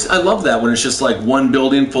 it's I love that when it's just like one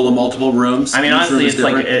building full of multiple rooms. I mean, honestly, it's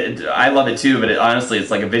like, I love it too, but honestly,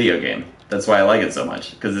 it's like a video game. That's why I like it so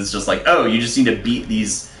much. Because it's just like, oh, you just need to beat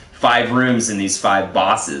these 5 rooms and these 5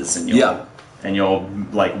 bosses, and you'll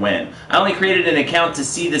like win. I only created an account to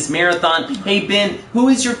see this marathon. Hey Ben, who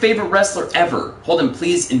is your favorite wrestler ever? Holden,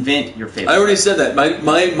 please invent your favorite. I already said that.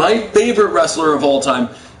 My favorite wrestler of all time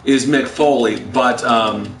is Mick Foley. But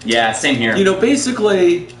yeah, same here.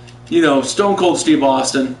 Basically, Stone Cold Steve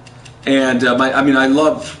Austin, and I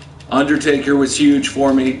love Undertaker was huge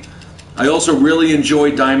for me. I also really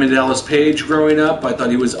enjoyed Diamond Dallas Page growing up. I thought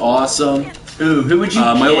he was awesome. Ooh, who would you?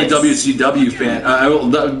 My only kiss? WCW fan.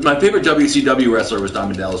 My favorite WCW wrestler was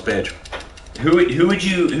Diamond Dallas Page. Who would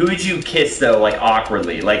you kiss though, like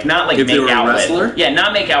awkwardly, like not like If make they were a out wrestler? with? Yeah,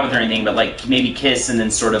 not make out with or anything, but like maybe kiss and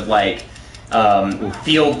then sort of like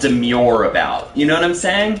feel demure about. You know what I'm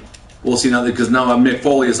saying? We'll see now because now Mick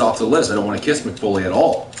Foley is off the list. I don't want to kiss Mick Foley at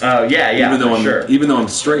all. Oh yeah, Even though I'm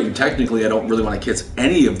straight and technically I don't really want to kiss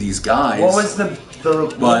any of these guys. What was the?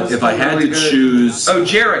 But if I had to choose,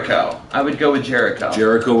 Jericho, I would go with Jericho.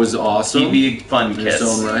 Jericho was awesome. He'd be a fun in kiss. his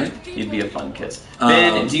own right. He'd be a fun kiss.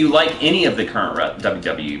 Ben, do you like any of the current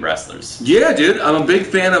WWE wrestlers? Yeah, dude. I'm a big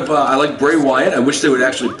fan of. I like Bray Wyatt. I wish they would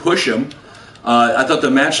actually push him. I thought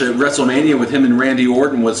the match at WrestleMania with him and Randy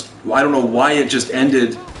Orton was. I don't know why it just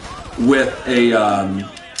ended with a.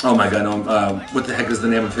 Oh my God! No, what the heck is the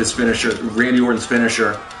name of his finisher? Randy Orton's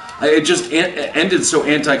finisher. It just ended so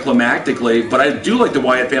anticlimactically, but I do like the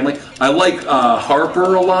Wyatt family. I like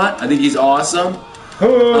Harper a lot. I think he's awesome.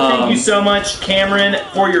 Oh, thank you so much, Cameron,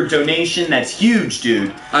 for your donation. That's huge,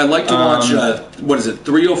 dude. I like to watch,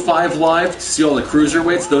 305 Live to see all the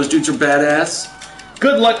cruiserweights. Those dudes are badass.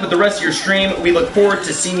 Good luck with the rest of your stream. We look forward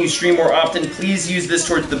to seeing you stream more often. Please use this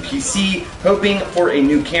towards the PC. Hoping for a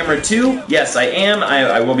new camera too. Yes, I am.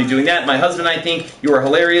 I will be doing that. My husband and I think you are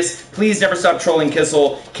hilarious. Please never stop trolling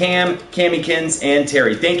Kissel, Cam, Cammykins, and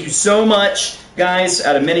Terry. Thank you so much, guys,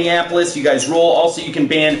 out of Minneapolis. You guys roll. Also, you can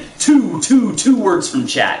ban two words from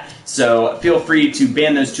chat. So feel free to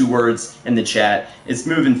ban those 2 words in the chat. It's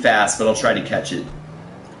moving fast, but I'll try to catch it.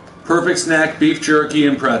 Perfect snack, beef jerky,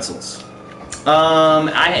 and pretzels.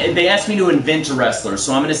 They asked me to invent a wrestler,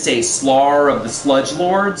 so I'm going to say Slar of the Sludge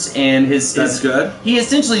Lords, and That's good. He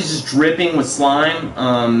essentially is just dripping with slime,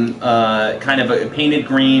 kind of a painted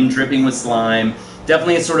green, dripping with slime.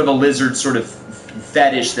 Definitely a sort of a lizard sort of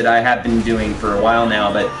fetish that I have been doing for a while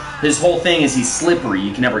now, but his whole thing is he's slippery.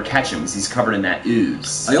 You can never catch him because he's covered in that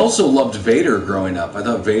ooze. I also loved Vader growing up. I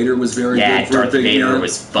thought Vader was very good for Darth a big Vader man.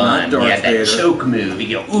 was fun. Not He had Darth that Vader. choke move.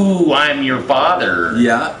 He'd go, ooh, I'm your father.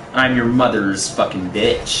 Yeah. I'm your mother's fucking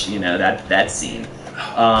bitch. You know, that scene.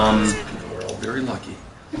 We're all very lucky.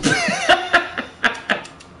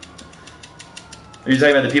 Are you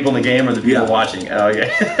talking about the people in the game or the people Yeah. watching? Oh,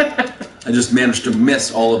 okay. I just managed to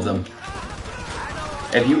miss all of them.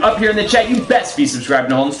 If you up here in the chat, you best be subscribed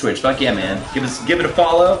to Holden's Twitch. Fuck yeah, man. Give it a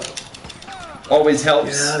follow. Always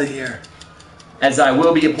helps. Get out of here. As I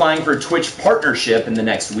will be applying for a Twitch partnership in the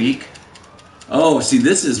next week. Oh, see,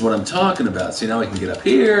 this is what I'm talking about. See, now I can get up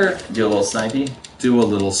here. Do a little snipey. Do a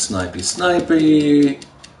little snipey.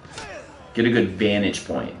 Get a good vantage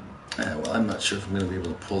point. Well, I'm not sure if I'm going to be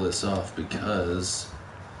able to pull this off because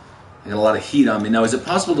I got a lot of heat on me. Now, is it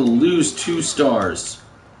possible to lose 2 stars?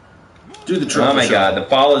 Do the trophy Oh my shot. god, the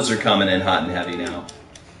follows are coming in hot and heavy now.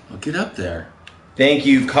 Well, get up there. Thank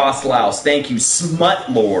you, Kostlaus. Thank you,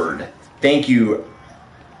 Smut Lord. Thank you,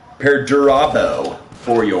 Perdurabo,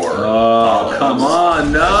 for your follows. Come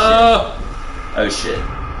on, no! Oh shit.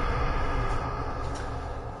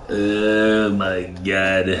 Oh my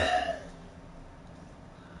god.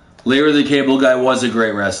 Larry the Cable Guy was a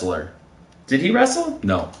great wrestler. Did he wrestle?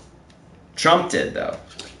 No. Trump did, though.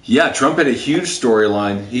 Yeah, Trump had a huge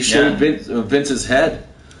storyline. He shaved Vince's head.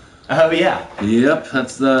 Oh, yeah. Yep,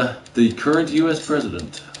 that's the current U.S.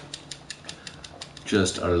 president.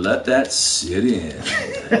 Just let that sit in.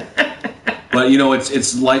 But,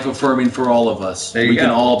 it's life-affirming for all of us. There you we go.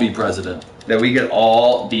 can all be president. That we could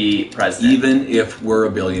all be president. Even if we're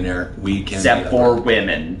a billionaire, we can Except be for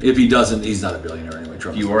women. If he doesn't, he's not a billionaire anyway.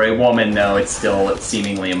 Trump. If you are a woman, though, it's still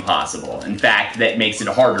seemingly impossible. In fact, that makes it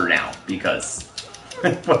harder now because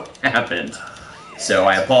what happened. So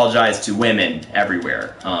I apologize to women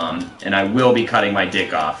everywhere. And I will be cutting my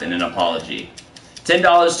dick off in an apology.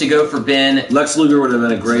 $10 to go for Ben. Lex Luger would have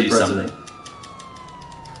been a great Do president. something.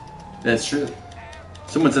 That's true.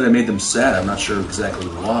 Someone said I made them sad. I'm not sure exactly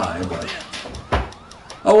why, but...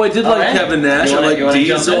 Oh, I did like right. Kevin Nash. You I wanna like jump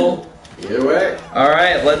Diesel. Either way. All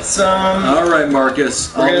right, let's All right,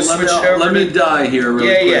 Marcus. We're gonna switch over let me to- die here real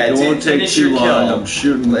Yeah, quick. yeah, It won't take finish too your long. kill. I'm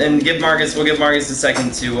shooting. and we'll give Marcus a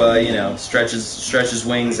second to stretch his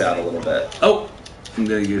wings out a little bit. Oh, I'm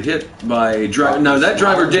gonna get hit by a driver. Now that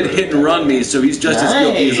driver did hit and run me, so he's just as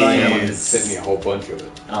guilty as I am. Nice. Sent me a whole bunch of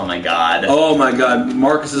it. Oh my god. Oh my God,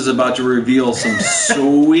 Marcus is about to reveal some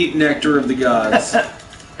sweet nectar of the gods.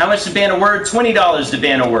 How much to ban a word? $20 to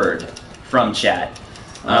ban a word from chat.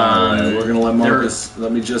 We're gonna let Marcus.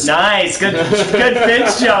 Let me just. Nice, good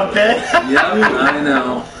fence jump, Ben. Yep, I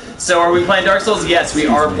know. So, are we playing Dark Souls? Yes, we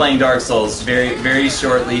are playing Dark Souls. Very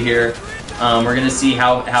shortly here. We're gonna see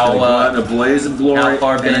how a blaze of glory. How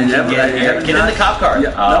far Ben can get here. Get in the cop car.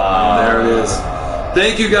 Yeah, there it is.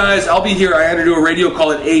 Thank you guys. I'll be here. I had to do a radio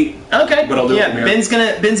call at 8. Okay. But I'll do it from here.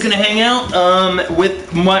 Ben's gonna hang out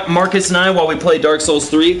with Marcus and I while we play Dark Souls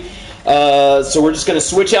 3. So we're just gonna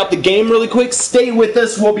switch out the game really quick. Stay with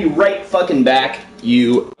us. We'll be right fucking back.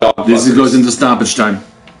 This goes into stoppage time.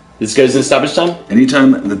 This goes into stoppage time.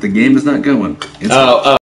 Anytime that the game is not going. It's